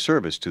performing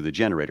service to the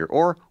generator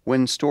or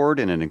when stored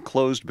in an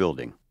enclosed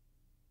building.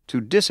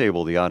 To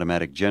disable the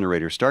automatic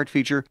generator start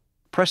feature,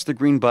 press the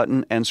green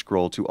button and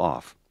scroll to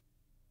Off.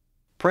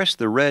 Press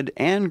the red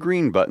and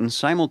green buttons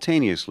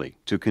simultaneously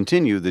to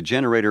continue the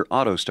generator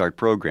auto start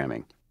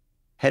programming.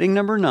 Heading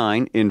number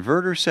 9,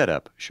 Inverter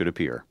Setup, should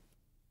appear.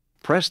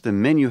 Press the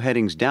Menu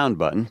Headings Down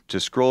button to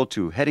scroll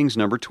to Headings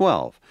number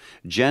 12,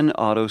 Gen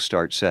Auto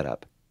Start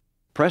Setup.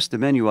 Press the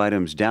Menu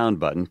Items Down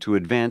button to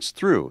advance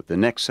through the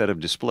next set of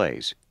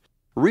displays.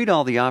 Read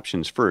all the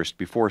options first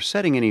before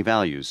setting any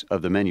values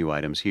of the menu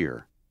items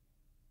here.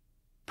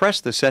 Press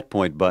the Set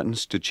Point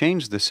buttons to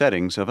change the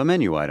settings of a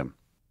menu item.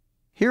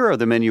 Here are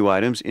the menu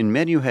items in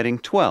Menu Heading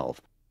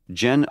 12,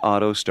 Gen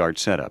Auto Start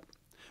Setup.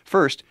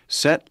 First,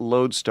 Set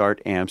Load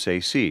Start Amps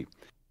AC.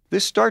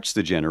 This starts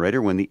the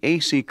generator when the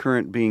AC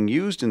current being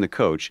used in the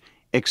coach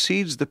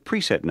exceeds the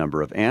preset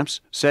number of amps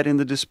set in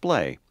the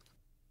display.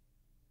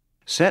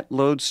 Set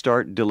load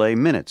start delay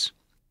minutes.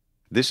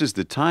 This is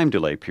the time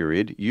delay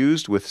period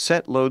used with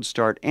Set Load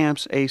Start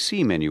Amps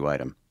AC menu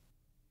item.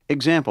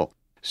 Example,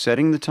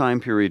 setting the time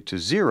period to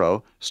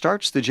 0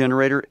 starts the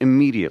generator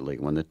immediately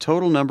when the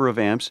total number of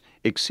amps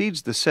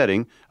exceeds the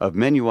setting of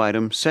menu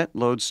item Set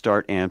Load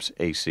Start Amps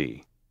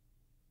AC.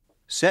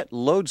 Set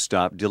Load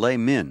Stop Delay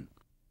Min.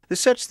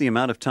 This sets the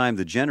amount of time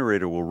the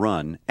generator will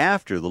run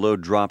after the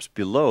load drops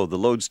below the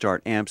Load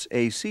Start Amps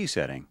AC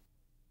setting.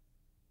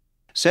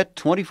 Set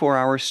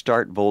 24-hour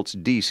start volts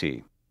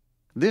DC.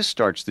 This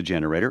starts the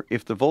generator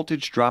if the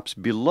voltage drops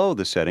below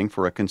the setting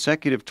for a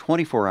consecutive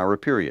 24-hour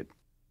period.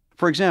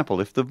 For example,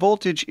 if the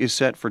voltage is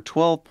set for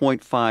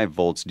 12.5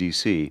 volts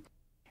DC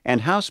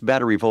and house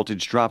battery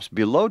voltage drops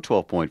below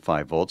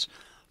 12.5 volts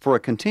for a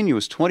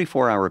continuous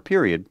 24-hour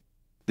period,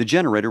 the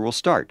generator will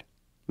start.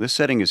 This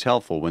setting is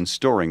helpful when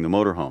storing the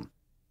motorhome.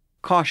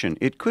 Caution,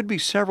 it could be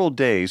several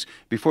days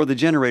before the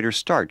generator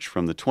starts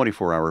from the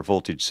 24-hour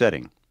voltage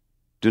setting.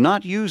 Do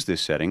not use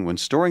this setting when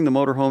storing the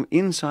motorhome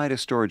inside a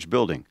storage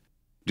building.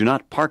 Do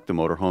not park the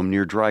motorhome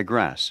near dry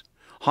grass.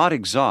 Hot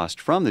exhaust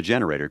from the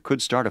generator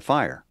could start a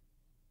fire.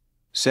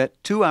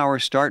 Set 2-hour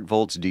start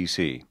volts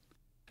DC.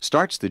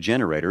 Starts the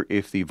generator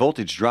if the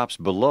voltage drops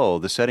below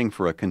the setting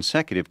for a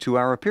consecutive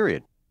 2-hour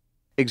period.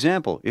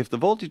 Example, if the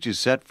voltage is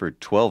set for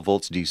 12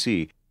 volts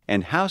DC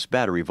and house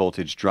battery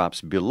voltage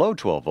drops below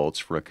 12 volts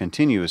for a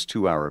continuous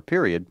 2-hour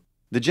period,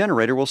 the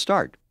generator will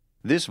start.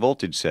 This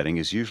voltage setting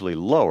is usually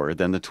lower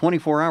than the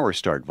 24-hour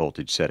start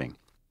voltage setting.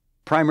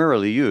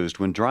 Primarily used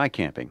when dry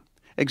camping.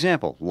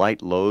 Example,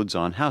 light loads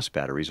on house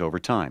batteries over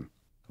time.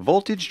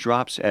 Voltage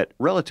drops at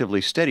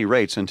relatively steady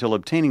rates until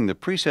obtaining the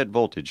preset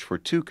voltage for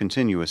 2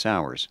 continuous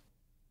hours.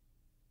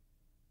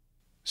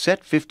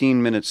 Set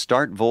 15-minute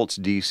start volts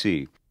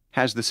DC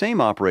has the same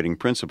operating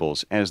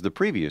principles as the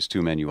previous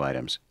 2 menu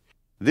items.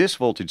 This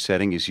voltage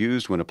setting is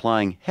used when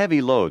applying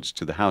heavy loads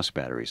to the house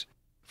batteries.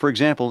 For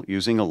example,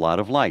 using a lot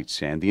of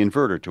lights and the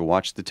inverter to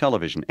watch the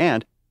television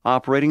and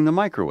operating the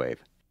microwave.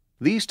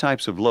 These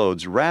types of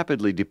loads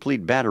rapidly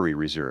deplete battery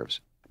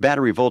reserves.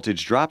 Battery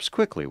voltage drops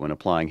quickly when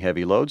applying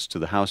heavy loads to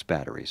the house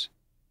batteries.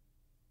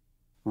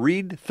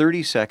 Read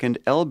 30-second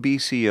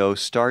LBCO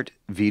Start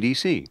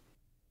VDC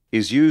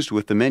is used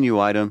with the menu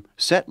item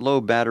Set Low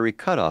Battery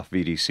Cutoff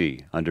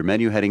VDC under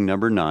menu heading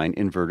number 9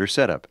 Inverter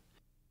Setup.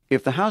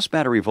 If the house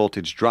battery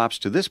voltage drops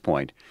to this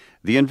point,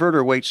 the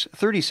inverter waits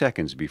 30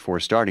 seconds before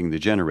starting the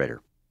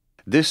generator.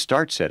 This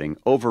start setting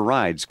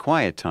overrides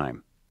quiet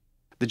time.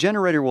 The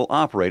generator will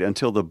operate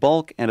until the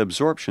bulk and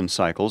absorption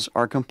cycles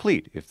are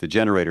complete if the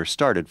generator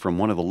started from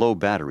one of the low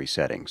battery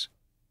settings.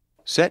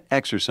 Set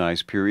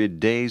exercise period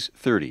days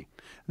 30.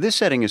 This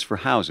setting is for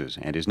houses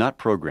and is not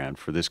programmed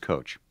for this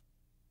coach.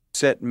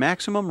 Set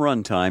maximum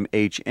runtime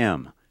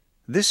HM.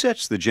 This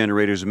sets the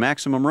generator's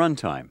maximum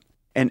runtime.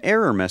 An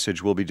error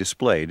message will be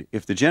displayed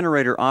if the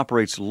generator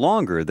operates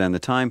longer than the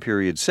time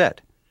period set.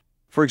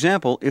 For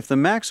example, if the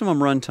maximum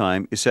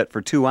runtime is set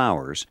for 2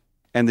 hours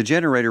and the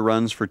generator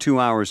runs for 2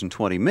 hours and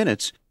 20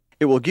 minutes,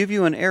 it will give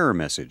you an error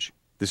message.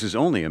 This is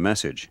only a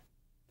message.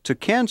 To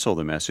cancel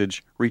the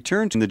message,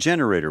 return to the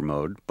generator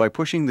mode by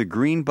pushing the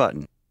green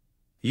button.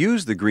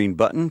 Use the green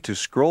button to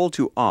scroll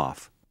to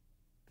off.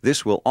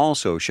 This will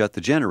also shut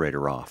the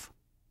generator off.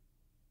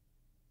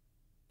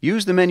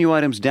 Use the menu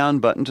item's down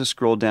button to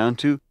scroll down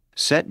to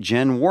Set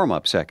Gen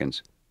Warm-Up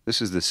Seconds.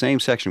 This is the same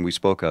section we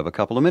spoke of a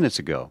couple of minutes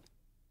ago.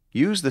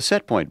 Use the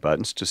set point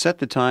buttons to set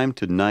the time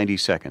to 90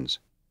 seconds.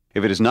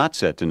 If it is not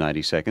set to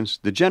 90 seconds,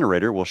 the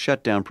generator will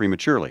shut down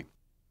prematurely.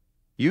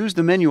 Use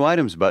the menu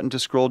items button to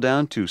scroll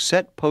down to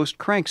Set Post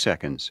Crank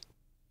Seconds.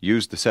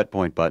 Use the set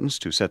point buttons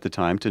to set the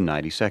time to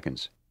 90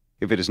 seconds.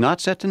 If it is not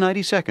set to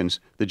 90 seconds,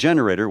 the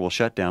generator will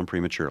shut down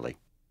prematurely.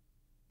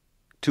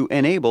 To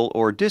enable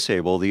or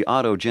disable the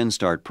Auto Gen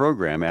Start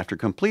program after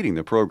completing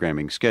the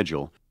programming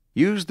schedule,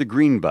 use the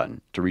green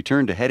button to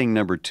return to heading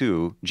number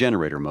 2,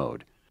 Generator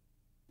Mode.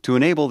 To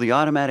enable the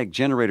Automatic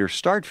Generator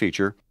Start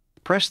feature,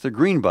 press the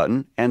green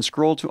button and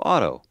scroll to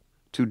Auto.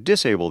 To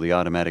disable the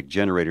Automatic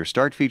Generator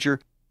Start feature,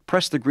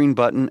 press the green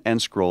button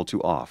and scroll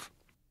to Off.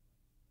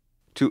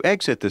 To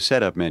exit the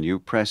Setup menu,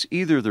 press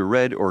either the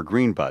red or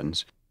green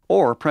buttons,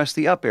 or press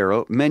the up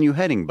arrow Menu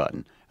Heading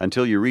button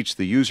until you reach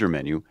the User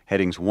menu,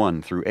 headings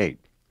 1 through 8.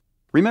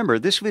 Remember,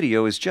 this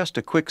video is just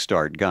a quick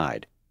start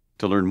guide.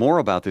 To learn more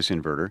about this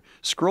inverter,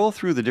 scroll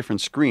through the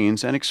different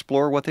screens and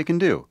explore what they can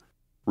do.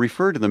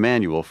 Refer to the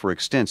manual for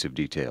extensive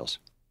details.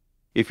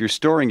 If you're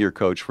storing your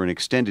coach for an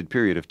extended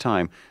period of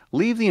time,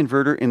 leave the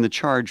inverter in the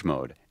charge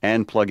mode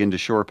and plug into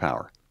shore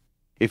power.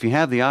 If you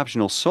have the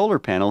optional solar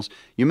panels,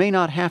 you may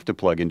not have to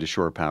plug into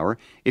shore power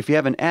if you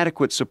have an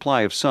adequate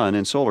supply of sun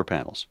and solar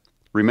panels.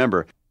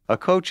 Remember, a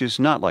coach is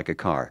not like a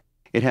car.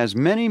 It has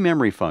many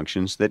memory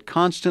functions that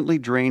constantly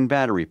drain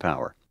battery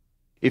power.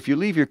 If you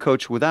leave your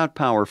coach without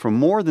power for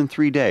more than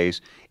 3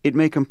 days, it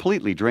may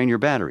completely drain your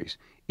batteries,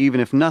 even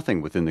if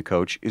nothing within the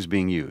coach is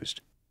being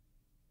used.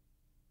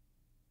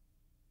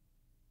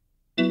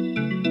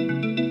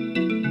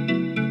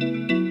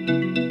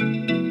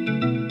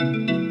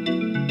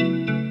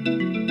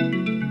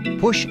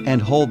 Push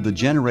and hold the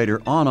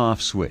generator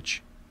on-off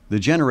switch. The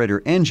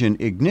generator engine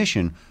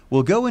ignition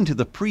will go into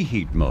the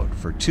preheat mode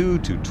for 2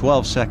 to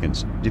 12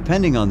 seconds,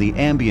 depending on the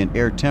ambient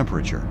air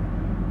temperature.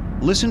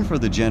 Listen for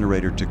the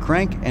generator to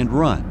crank and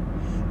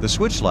run. The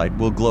switch light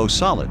will glow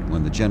solid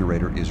when the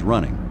generator is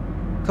running.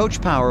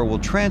 Coach power will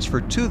transfer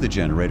to the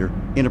generator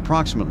in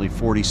approximately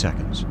 40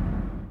 seconds.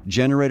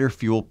 Generator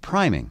fuel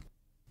priming.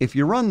 If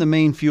you run the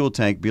main fuel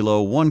tank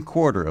below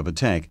 1/4 of a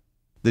tank,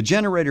 the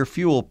generator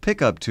fuel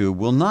pickup tube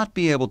will not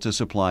be able to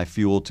supply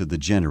fuel to the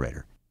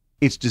generator.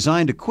 It's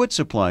designed to quit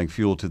supplying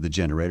fuel to the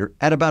generator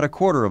at about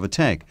 1/4 of a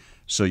tank,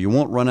 so you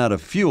won't run out of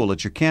fuel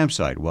at your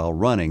campsite while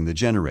running the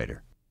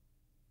generator.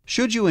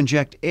 Should you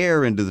inject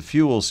air into the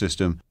fuel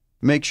system,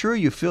 make sure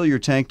you fill your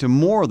tank to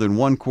more than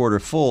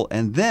 1/4 full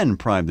and then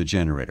prime the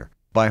generator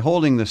by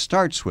holding the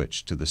start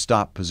switch to the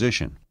stop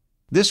position.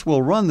 This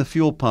will run the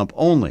fuel pump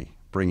only,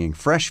 bringing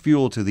fresh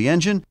fuel to the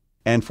engine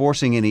and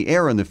forcing any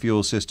air in the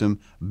fuel system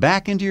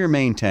back into your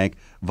main tank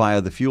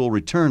via the fuel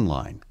return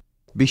line.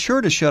 Be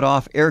sure to shut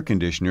off air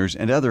conditioners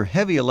and other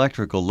heavy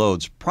electrical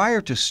loads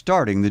prior to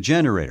starting the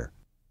generator.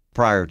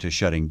 Prior to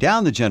shutting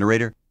down the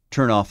generator,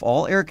 turn off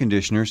all air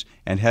conditioners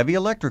and heavy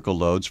electrical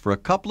loads for a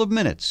couple of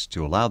minutes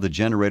to allow the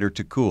generator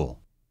to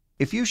cool.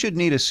 If you should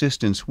need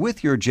assistance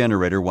with your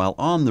generator while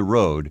on the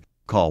road,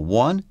 call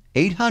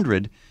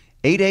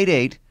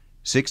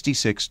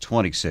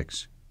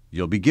 1-800-888-6626.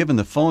 You'll be given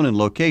the phone and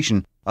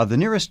location of the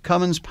nearest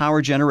Cummins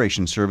Power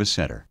Generation Service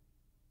Center.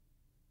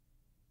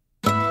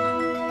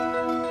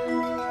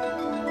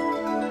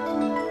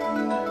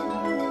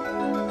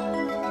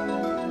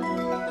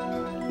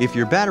 If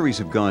your batteries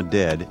have gone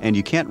dead and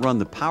you can't run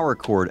the power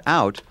cord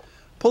out,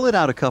 pull it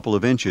out a couple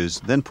of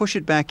inches, then push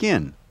it back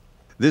in.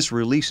 This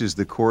releases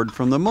the cord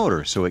from the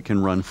motor so it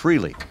can run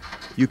freely.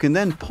 You can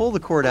then pull the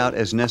cord out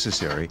as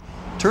necessary,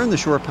 turn the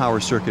shore power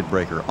circuit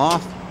breaker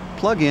off,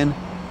 plug in,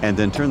 and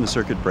then turn the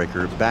circuit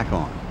breaker back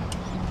on.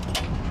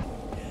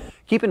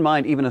 Keep in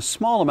mind, even a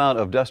small amount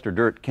of dust or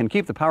dirt can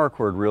keep the power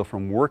cord reel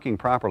from working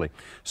properly.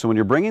 So when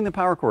you're bringing the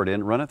power cord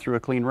in, run it through a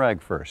clean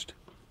rag first.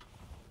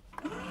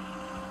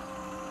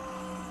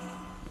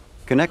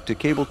 Connect to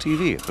cable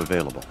TV if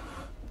available.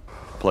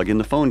 Plug in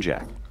the phone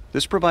jack.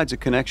 This provides a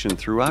connection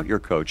throughout your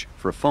coach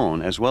for a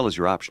phone as well as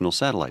your optional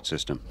satellite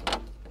system.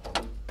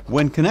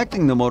 When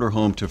connecting the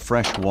motorhome to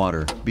fresh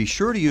water, be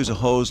sure to use a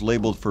hose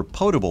labeled for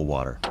potable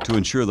water to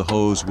ensure the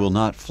hose will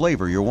not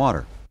flavor your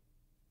water.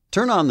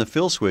 Turn on the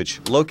fill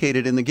switch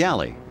located in the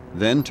galley,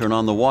 then turn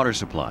on the water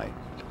supply.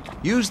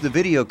 Use the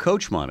video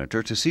coach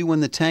monitor to see when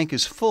the tank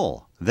is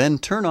full, then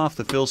turn off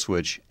the fill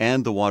switch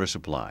and the water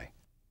supply.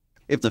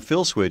 If the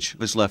fill switch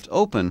is left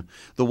open,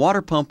 the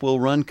water pump will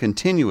run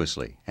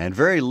continuously and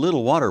very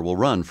little water will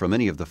run from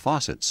any of the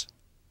faucets.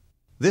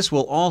 This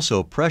will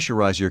also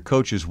pressurize your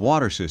coach's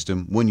water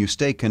system when you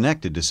stay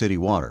connected to city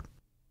water.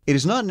 It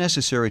is not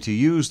necessary to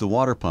use the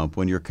water pump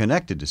when you're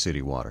connected to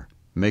city water.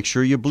 Make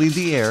sure you bleed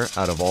the air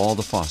out of all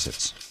the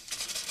faucets.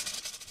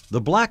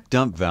 The black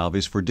dump valve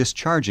is for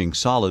discharging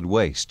solid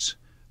wastes.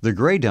 The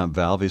gray dump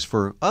valve is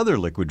for other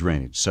liquid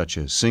drainage such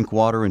as sink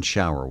water and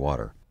shower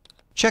water.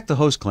 Check the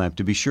hose clamp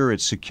to be sure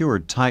it's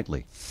secured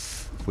tightly.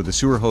 With the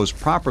sewer hose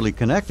properly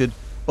connected,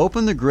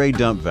 open the gray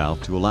dump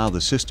valve to allow the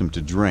system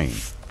to drain.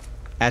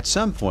 At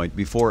some point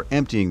before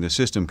emptying the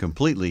system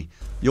completely,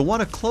 you'll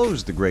want to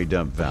close the gray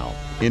dump valve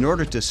in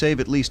order to save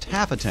at least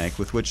half a tank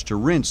with which to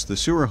rinse the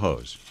sewer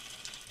hose.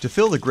 To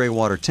fill the gray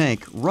water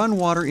tank, run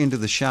water into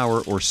the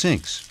shower or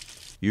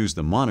sinks. Use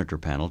the monitor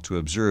panel to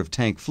observe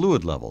tank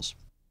fluid levels.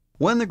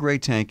 When the gray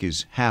tank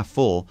is half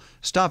full,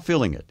 stop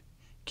filling it.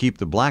 Keep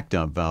the black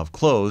dump valve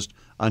closed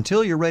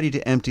until you're ready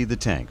to empty the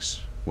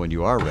tanks. When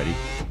you are ready,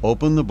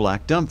 open the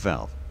black dump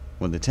valve.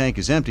 When the tank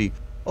is empty,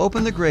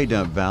 open the gray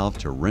dump valve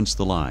to rinse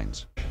the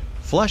lines.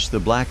 Flush the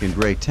black and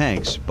gray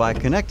tanks by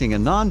connecting a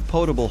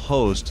non-potable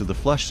hose to the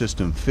flush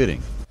system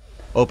fitting.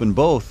 Open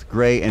both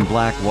gray and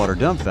black water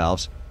dump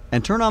valves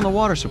and turn on the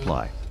water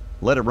supply.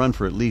 Let it run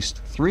for at least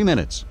 3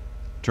 minutes.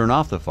 Turn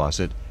off the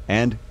faucet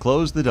and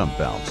close the dump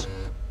valves.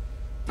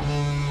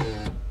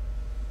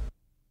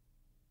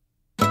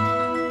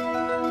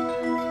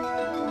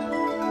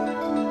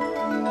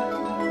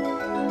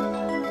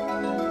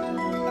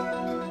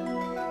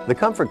 The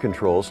comfort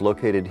controls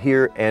located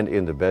here and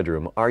in the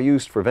bedroom are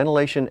used for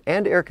ventilation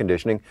and air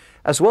conditioning,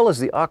 as well as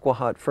the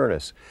AquaHot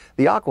furnace.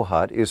 The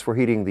AquaHot is for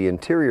heating the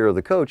interior of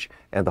the coach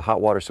and the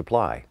hot water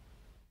supply.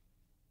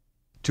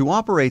 To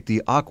operate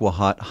the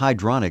AquaHot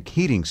hydronic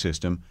heating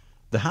system,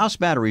 the house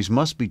batteries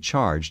must be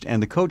charged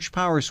and the coach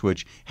power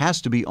switch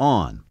has to be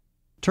on.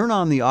 Turn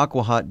on the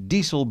AquaHot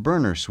diesel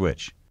burner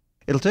switch.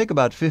 It'll take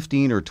about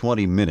 15 or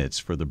 20 minutes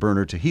for the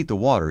burner to heat the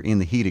water in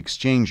the heat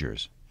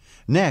exchangers.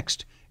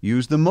 Next,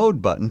 use the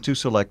mode button to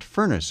select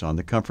furnace on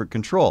the comfort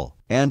control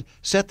and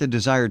set the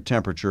desired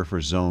temperature for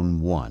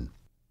zone 1.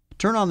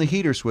 Turn on the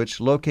heater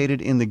switch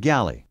located in the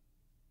galley.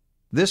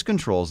 This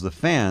controls the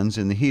fans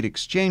in the heat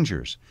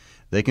exchangers.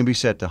 They can be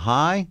set to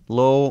high,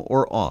 low,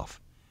 or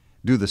off.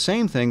 Do the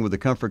same thing with the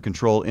comfort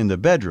control in the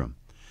bedroom.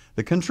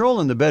 The control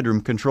in the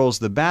bedroom controls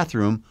the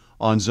bathroom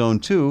on Zone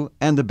 2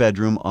 and the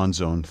bedroom on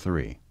Zone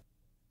 3.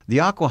 The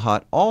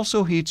AquaHot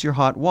also heats your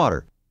hot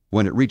water.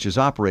 When it reaches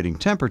operating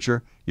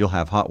temperature, you'll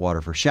have hot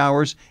water for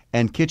showers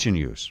and kitchen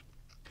use.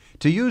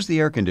 To use the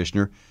air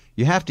conditioner,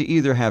 you have to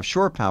either have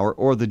shore power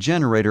or the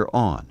generator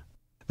on.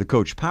 The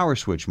coach power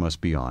switch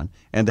must be on,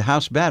 and the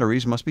house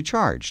batteries must be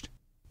charged.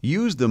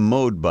 Use the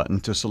Mode button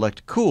to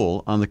select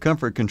Cool on the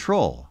comfort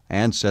control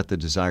and set the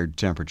desired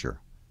temperature.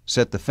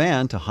 Set the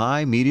fan to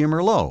high, medium,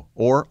 or low,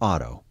 or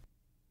auto.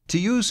 To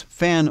use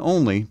fan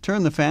only,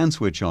 turn the fan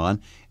switch on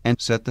and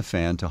set the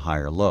fan to high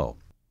or low.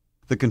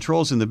 The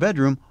controls in the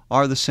bedroom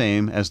are the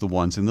same as the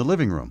ones in the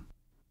living room.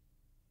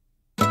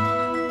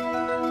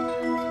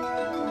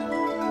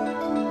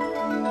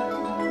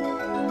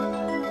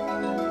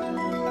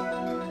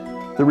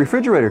 The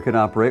refrigerator can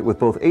operate with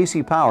both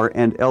AC power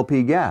and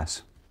LP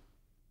gas.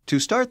 To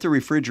start the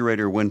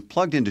refrigerator when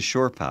plugged into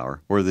shore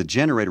power or the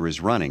generator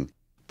is running,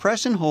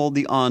 press and hold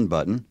the on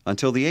button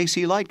until the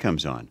AC light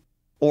comes on,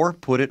 or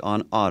put it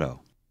on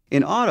auto.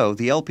 In auto,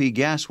 the LP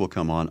gas will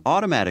come on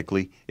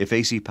automatically if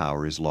AC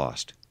power is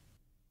lost.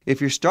 If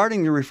you're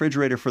starting the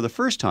refrigerator for the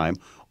first time,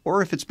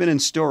 or if it's been in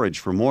storage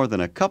for more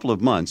than a couple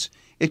of months,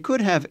 it could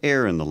have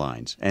air in the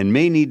lines and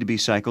may need to be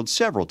cycled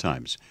several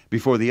times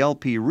before the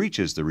LP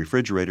reaches the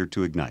refrigerator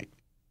to ignite.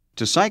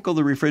 To cycle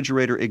the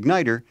refrigerator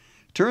igniter,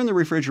 turn the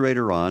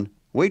refrigerator on,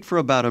 wait for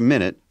about a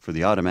minute for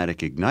the automatic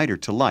igniter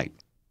to light.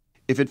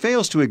 If it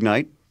fails to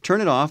ignite,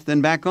 turn it off,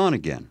 then back on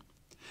again.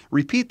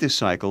 Repeat this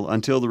cycle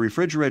until the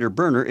refrigerator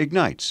burner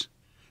ignites.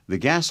 The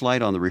gas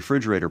light on the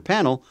refrigerator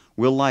panel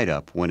will light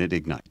up when it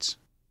ignites.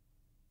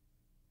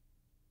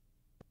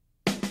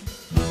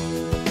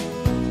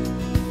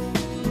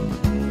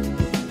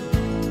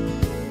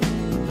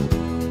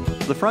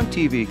 The front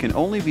TV can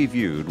only be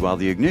viewed while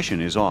the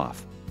ignition is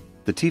off.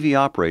 The TV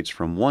operates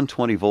from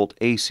 120-volt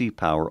AC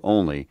power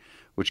only,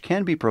 which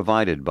can be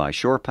provided by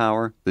shore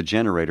power, the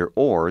generator,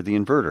 or the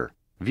inverter.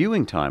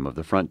 Viewing time of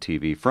the front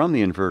TV from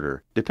the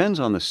inverter depends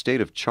on the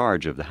state of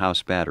charge of the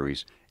house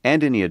batteries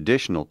and any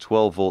additional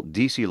 12-volt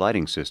DC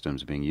lighting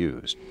systems being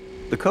used.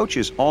 The coach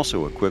is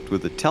also equipped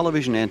with a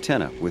television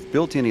antenna with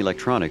built-in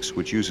electronics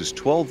which uses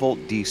 12-volt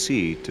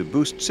DC to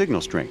boost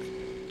signal strength.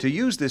 To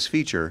use this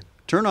feature,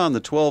 turn on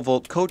the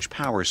 12-volt coach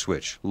power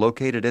switch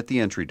located at the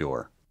entry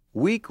door.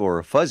 Weak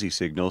or fuzzy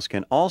signals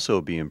can also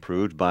be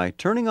improved by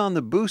turning on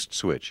the boost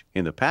switch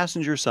in the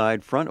passenger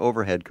side front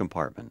overhead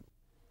compartment.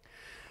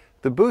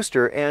 The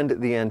booster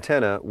and the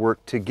antenna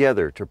work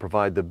together to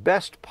provide the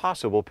best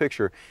possible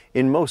picture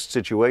in most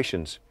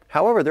situations.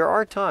 However, there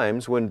are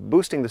times when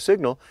boosting the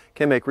signal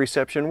can make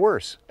reception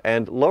worse,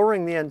 and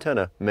lowering the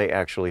antenna may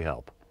actually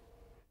help.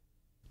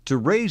 To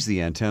raise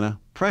the antenna,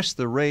 press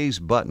the raise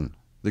button.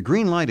 The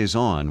green light is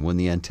on when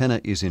the antenna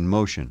is in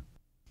motion.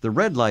 The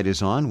red light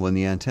is on when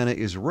the antenna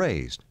is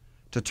raised.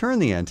 To turn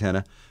the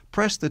antenna,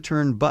 press the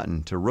turn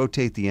button to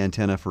rotate the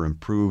antenna for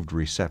improved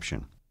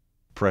reception.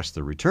 Press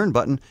the return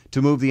button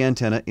to move the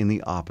antenna in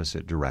the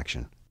opposite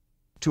direction.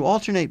 To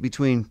alternate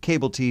between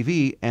cable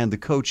TV and the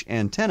coach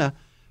antenna,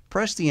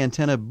 press the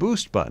antenna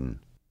boost button.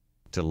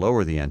 To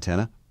lower the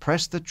antenna,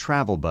 press the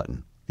travel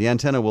button. The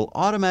antenna will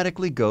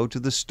automatically go to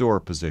the store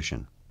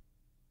position.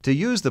 To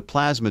use the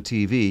plasma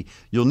TV,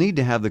 you'll need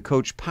to have the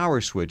coach power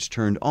switch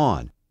turned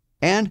on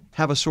and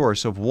have a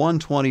source of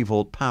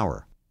 120-volt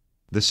power.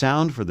 The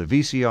sound for the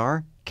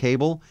VCR,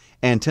 cable,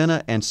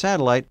 antenna, and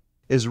satellite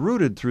is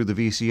routed through the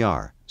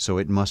VCR, so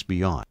it must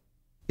be on.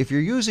 If you're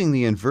using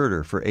the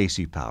inverter for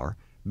AC power,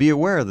 be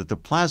aware that the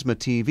plasma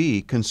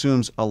TV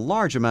consumes a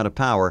large amount of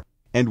power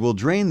and will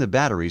drain the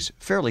batteries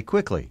fairly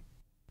quickly.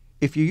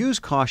 If you use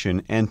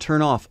caution and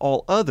turn off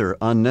all other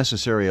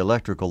unnecessary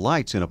electrical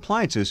lights and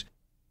appliances,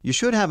 you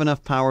should have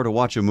enough power to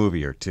watch a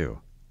movie or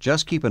two.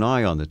 Just keep an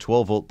eye on the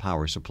 12-volt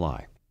power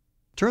supply.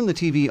 Turn the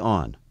TV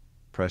on.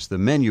 Press the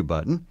menu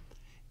button.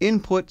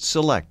 Input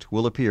Select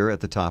will appear at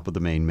the top of the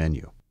main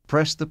menu.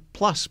 Press the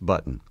plus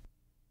button.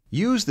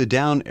 Use the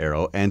down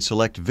arrow and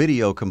select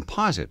Video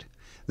Composite.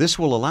 This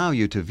will allow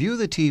you to view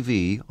the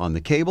TV on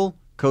the cable,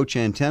 coach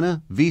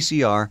antenna,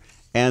 VCR,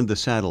 and the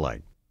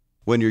satellite.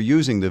 When you're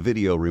using the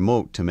video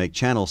remote to make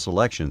channel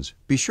selections,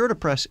 be sure to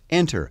press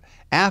Enter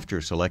after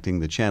selecting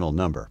the channel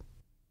number.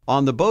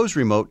 On the Bose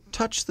remote,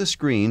 touch the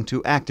screen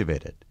to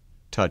activate it.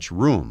 Touch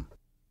Room.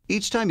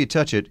 Each time you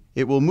touch it,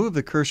 it will move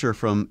the cursor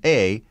from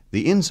A,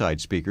 the inside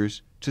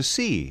speakers, to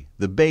C,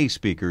 the bay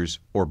speakers,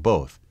 or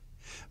both.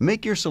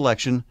 Make your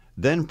selection,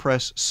 then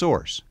press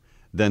Source.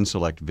 Then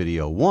select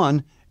Video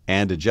 1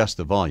 and adjust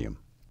the volume.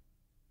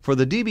 For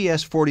the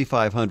DBS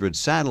 4500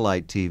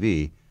 satellite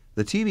TV,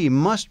 the TV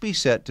must be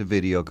set to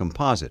Video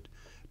Composite.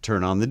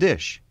 Turn on the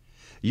dish.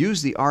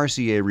 Use the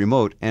RCA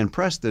remote and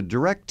press the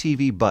Direct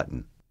TV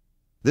button.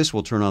 This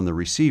will turn on the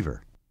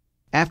receiver.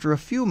 After a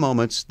few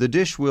moments, the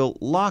dish will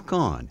lock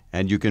on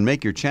and you can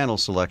make your channel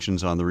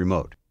selections on the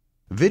remote.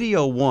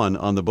 Video 1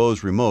 on the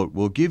Bose remote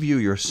will give you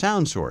your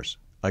sound source.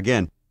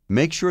 Again,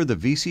 make sure the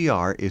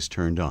VCR is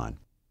turned on.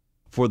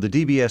 For the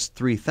DBS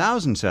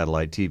 3000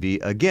 satellite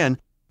TV, again,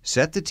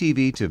 set the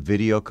TV to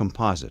Video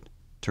Composite.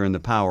 turn the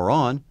power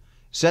on,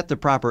 set the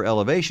proper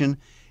elevation,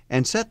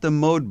 and set the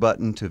mode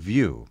button to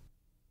view.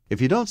 If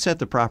you don't set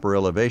the proper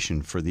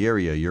elevation for the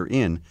area you're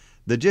in,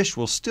 the dish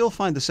will still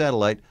find the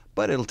satellite,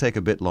 but it'll take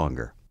a bit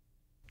longer.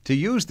 To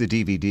use the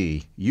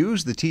DVD,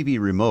 use the TV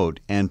remote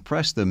and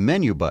press the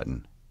menu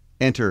button.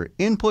 Enter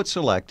Input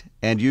Select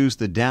and use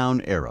the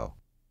down arrow.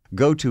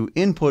 Go to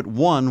Input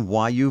 1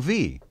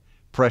 YUV.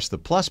 Press the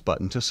plus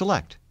button to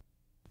select.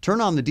 Turn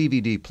on the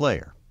DVD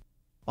player.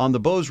 On the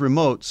Bose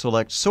remote,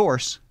 select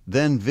Source,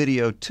 then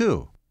Video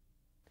 2.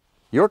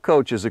 Your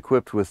coach is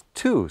equipped with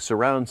 2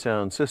 surround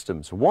sound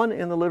systems, one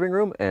in the living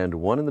room and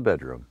one in the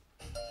bedroom.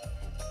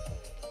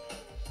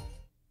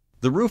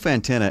 The roof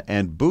antenna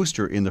and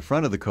booster in the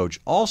front of the coach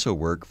also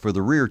work for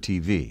the rear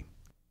TV.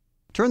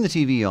 Turn the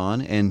TV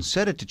on and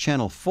set it to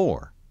channel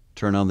 4.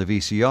 Turn on the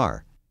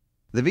VCR.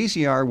 The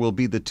VCR will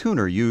be the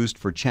tuner used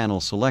for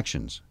channel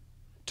selections.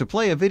 To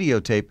play a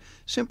videotape,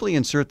 simply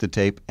insert the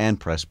tape and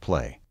press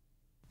play.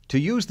 To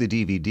use the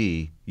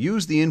DVD,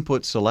 use the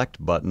Input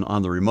Select button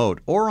on the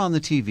remote or on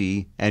the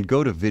TV and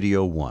go to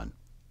Video 1.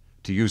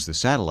 To use the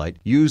satellite,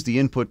 use the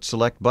Input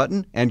Select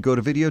button and go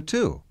to Video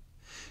 2.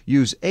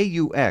 Use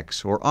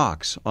AUX or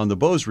AUX on the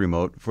Bose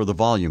remote for the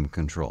volume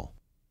control.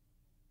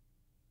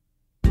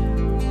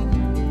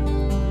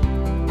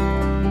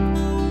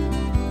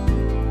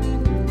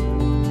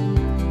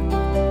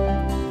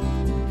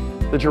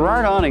 The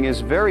Girard awning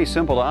is very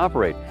simple to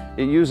operate.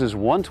 It uses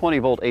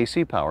 120-volt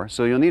AC power,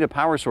 so you'll need a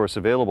power source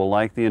available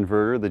like the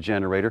inverter, the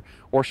generator,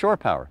 or shore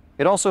power.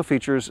 It also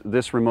features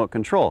this remote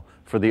control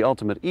for the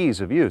ultimate ease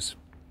of use.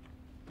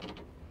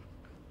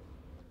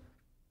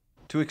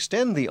 To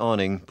extend the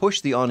awning,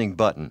 push the awning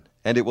button,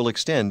 and it will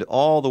extend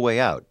all the way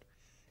out.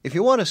 If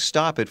you want to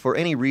stop it for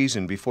any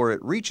reason before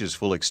it reaches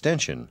full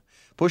extension,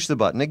 push the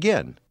button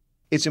again.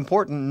 It's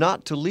important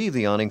not to leave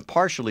the awning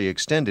partially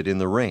extended in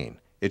the rain.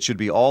 It should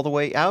be all the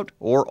way out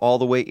or all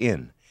the way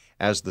in,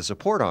 as the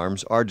support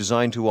arms are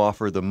designed to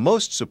offer the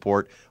most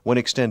support when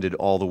extended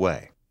all the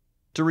way.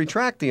 To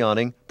retract the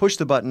awning, push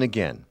the button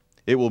again.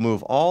 It will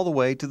move all the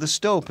way to the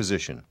stow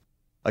position.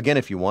 Again,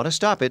 if you want to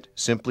stop it,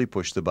 simply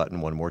push the button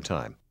one more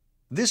time.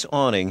 This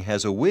awning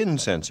has a wind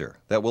sensor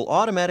that will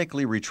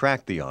automatically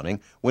retract the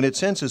awning when it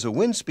senses a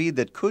wind speed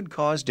that could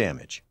cause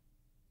damage.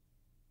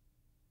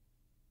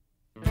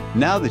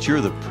 Now that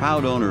you're the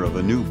proud owner of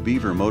a new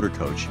Beaver motor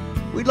coach,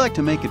 we'd like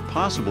to make it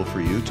possible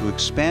for you to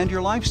expand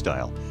your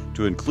lifestyle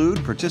to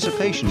include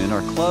participation in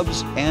our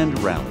clubs and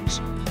rallies.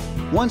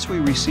 Once we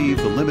receive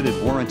the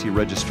limited warranty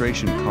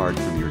registration card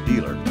from your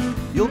dealer,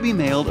 you'll be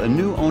mailed a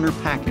new owner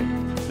packet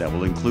that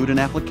will include an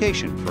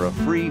application for a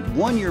free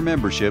 1-year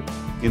membership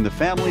in the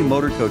Family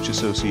Motor Coach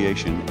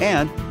Association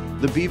and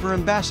the Beaver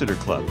Ambassador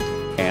Club,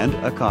 and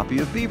a copy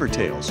of Beaver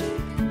Tales.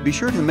 Be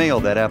sure to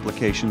mail that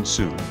application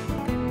soon.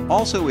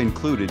 Also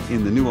included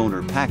in the new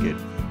owner packet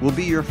will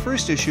be your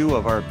first issue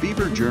of our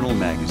Beaver Journal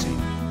magazine.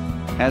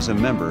 As a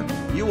member,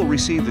 you will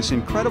receive this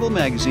incredible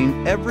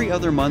magazine every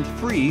other month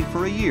free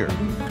for a year.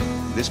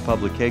 This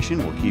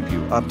publication will keep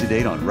you up to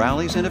date on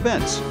rallies and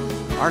events.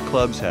 Our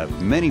clubs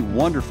have many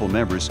wonderful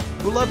members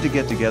who love to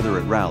get together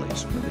at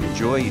rallies, where they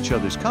enjoy each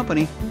other's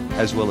company,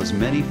 as well as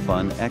many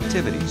fun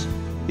activities.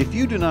 If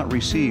you do not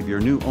receive your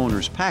new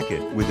owner's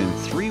packet within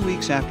 3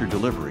 weeks after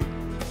delivery,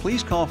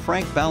 please call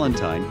Frank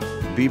Ballantyne,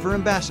 Beaver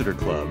Ambassador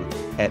Club,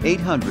 at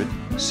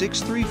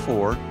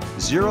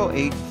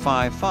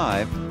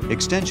 800-634-0855,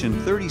 extension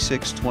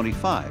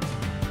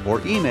 3625,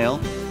 or email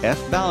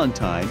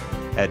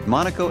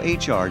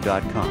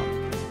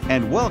fballantyne@monacohr.com.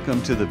 And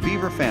welcome to the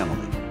Beaver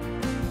family.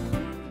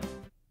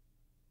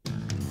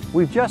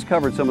 We've just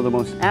covered some of the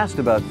most asked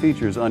about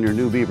features on your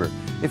new Beaver.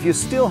 If you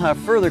still have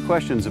further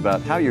questions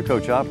about how your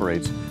coach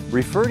operates,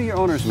 refer to your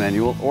owner's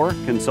manual or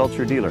consult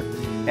your dealer.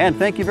 And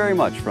thank you very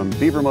much from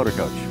Beaver Motor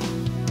Coach.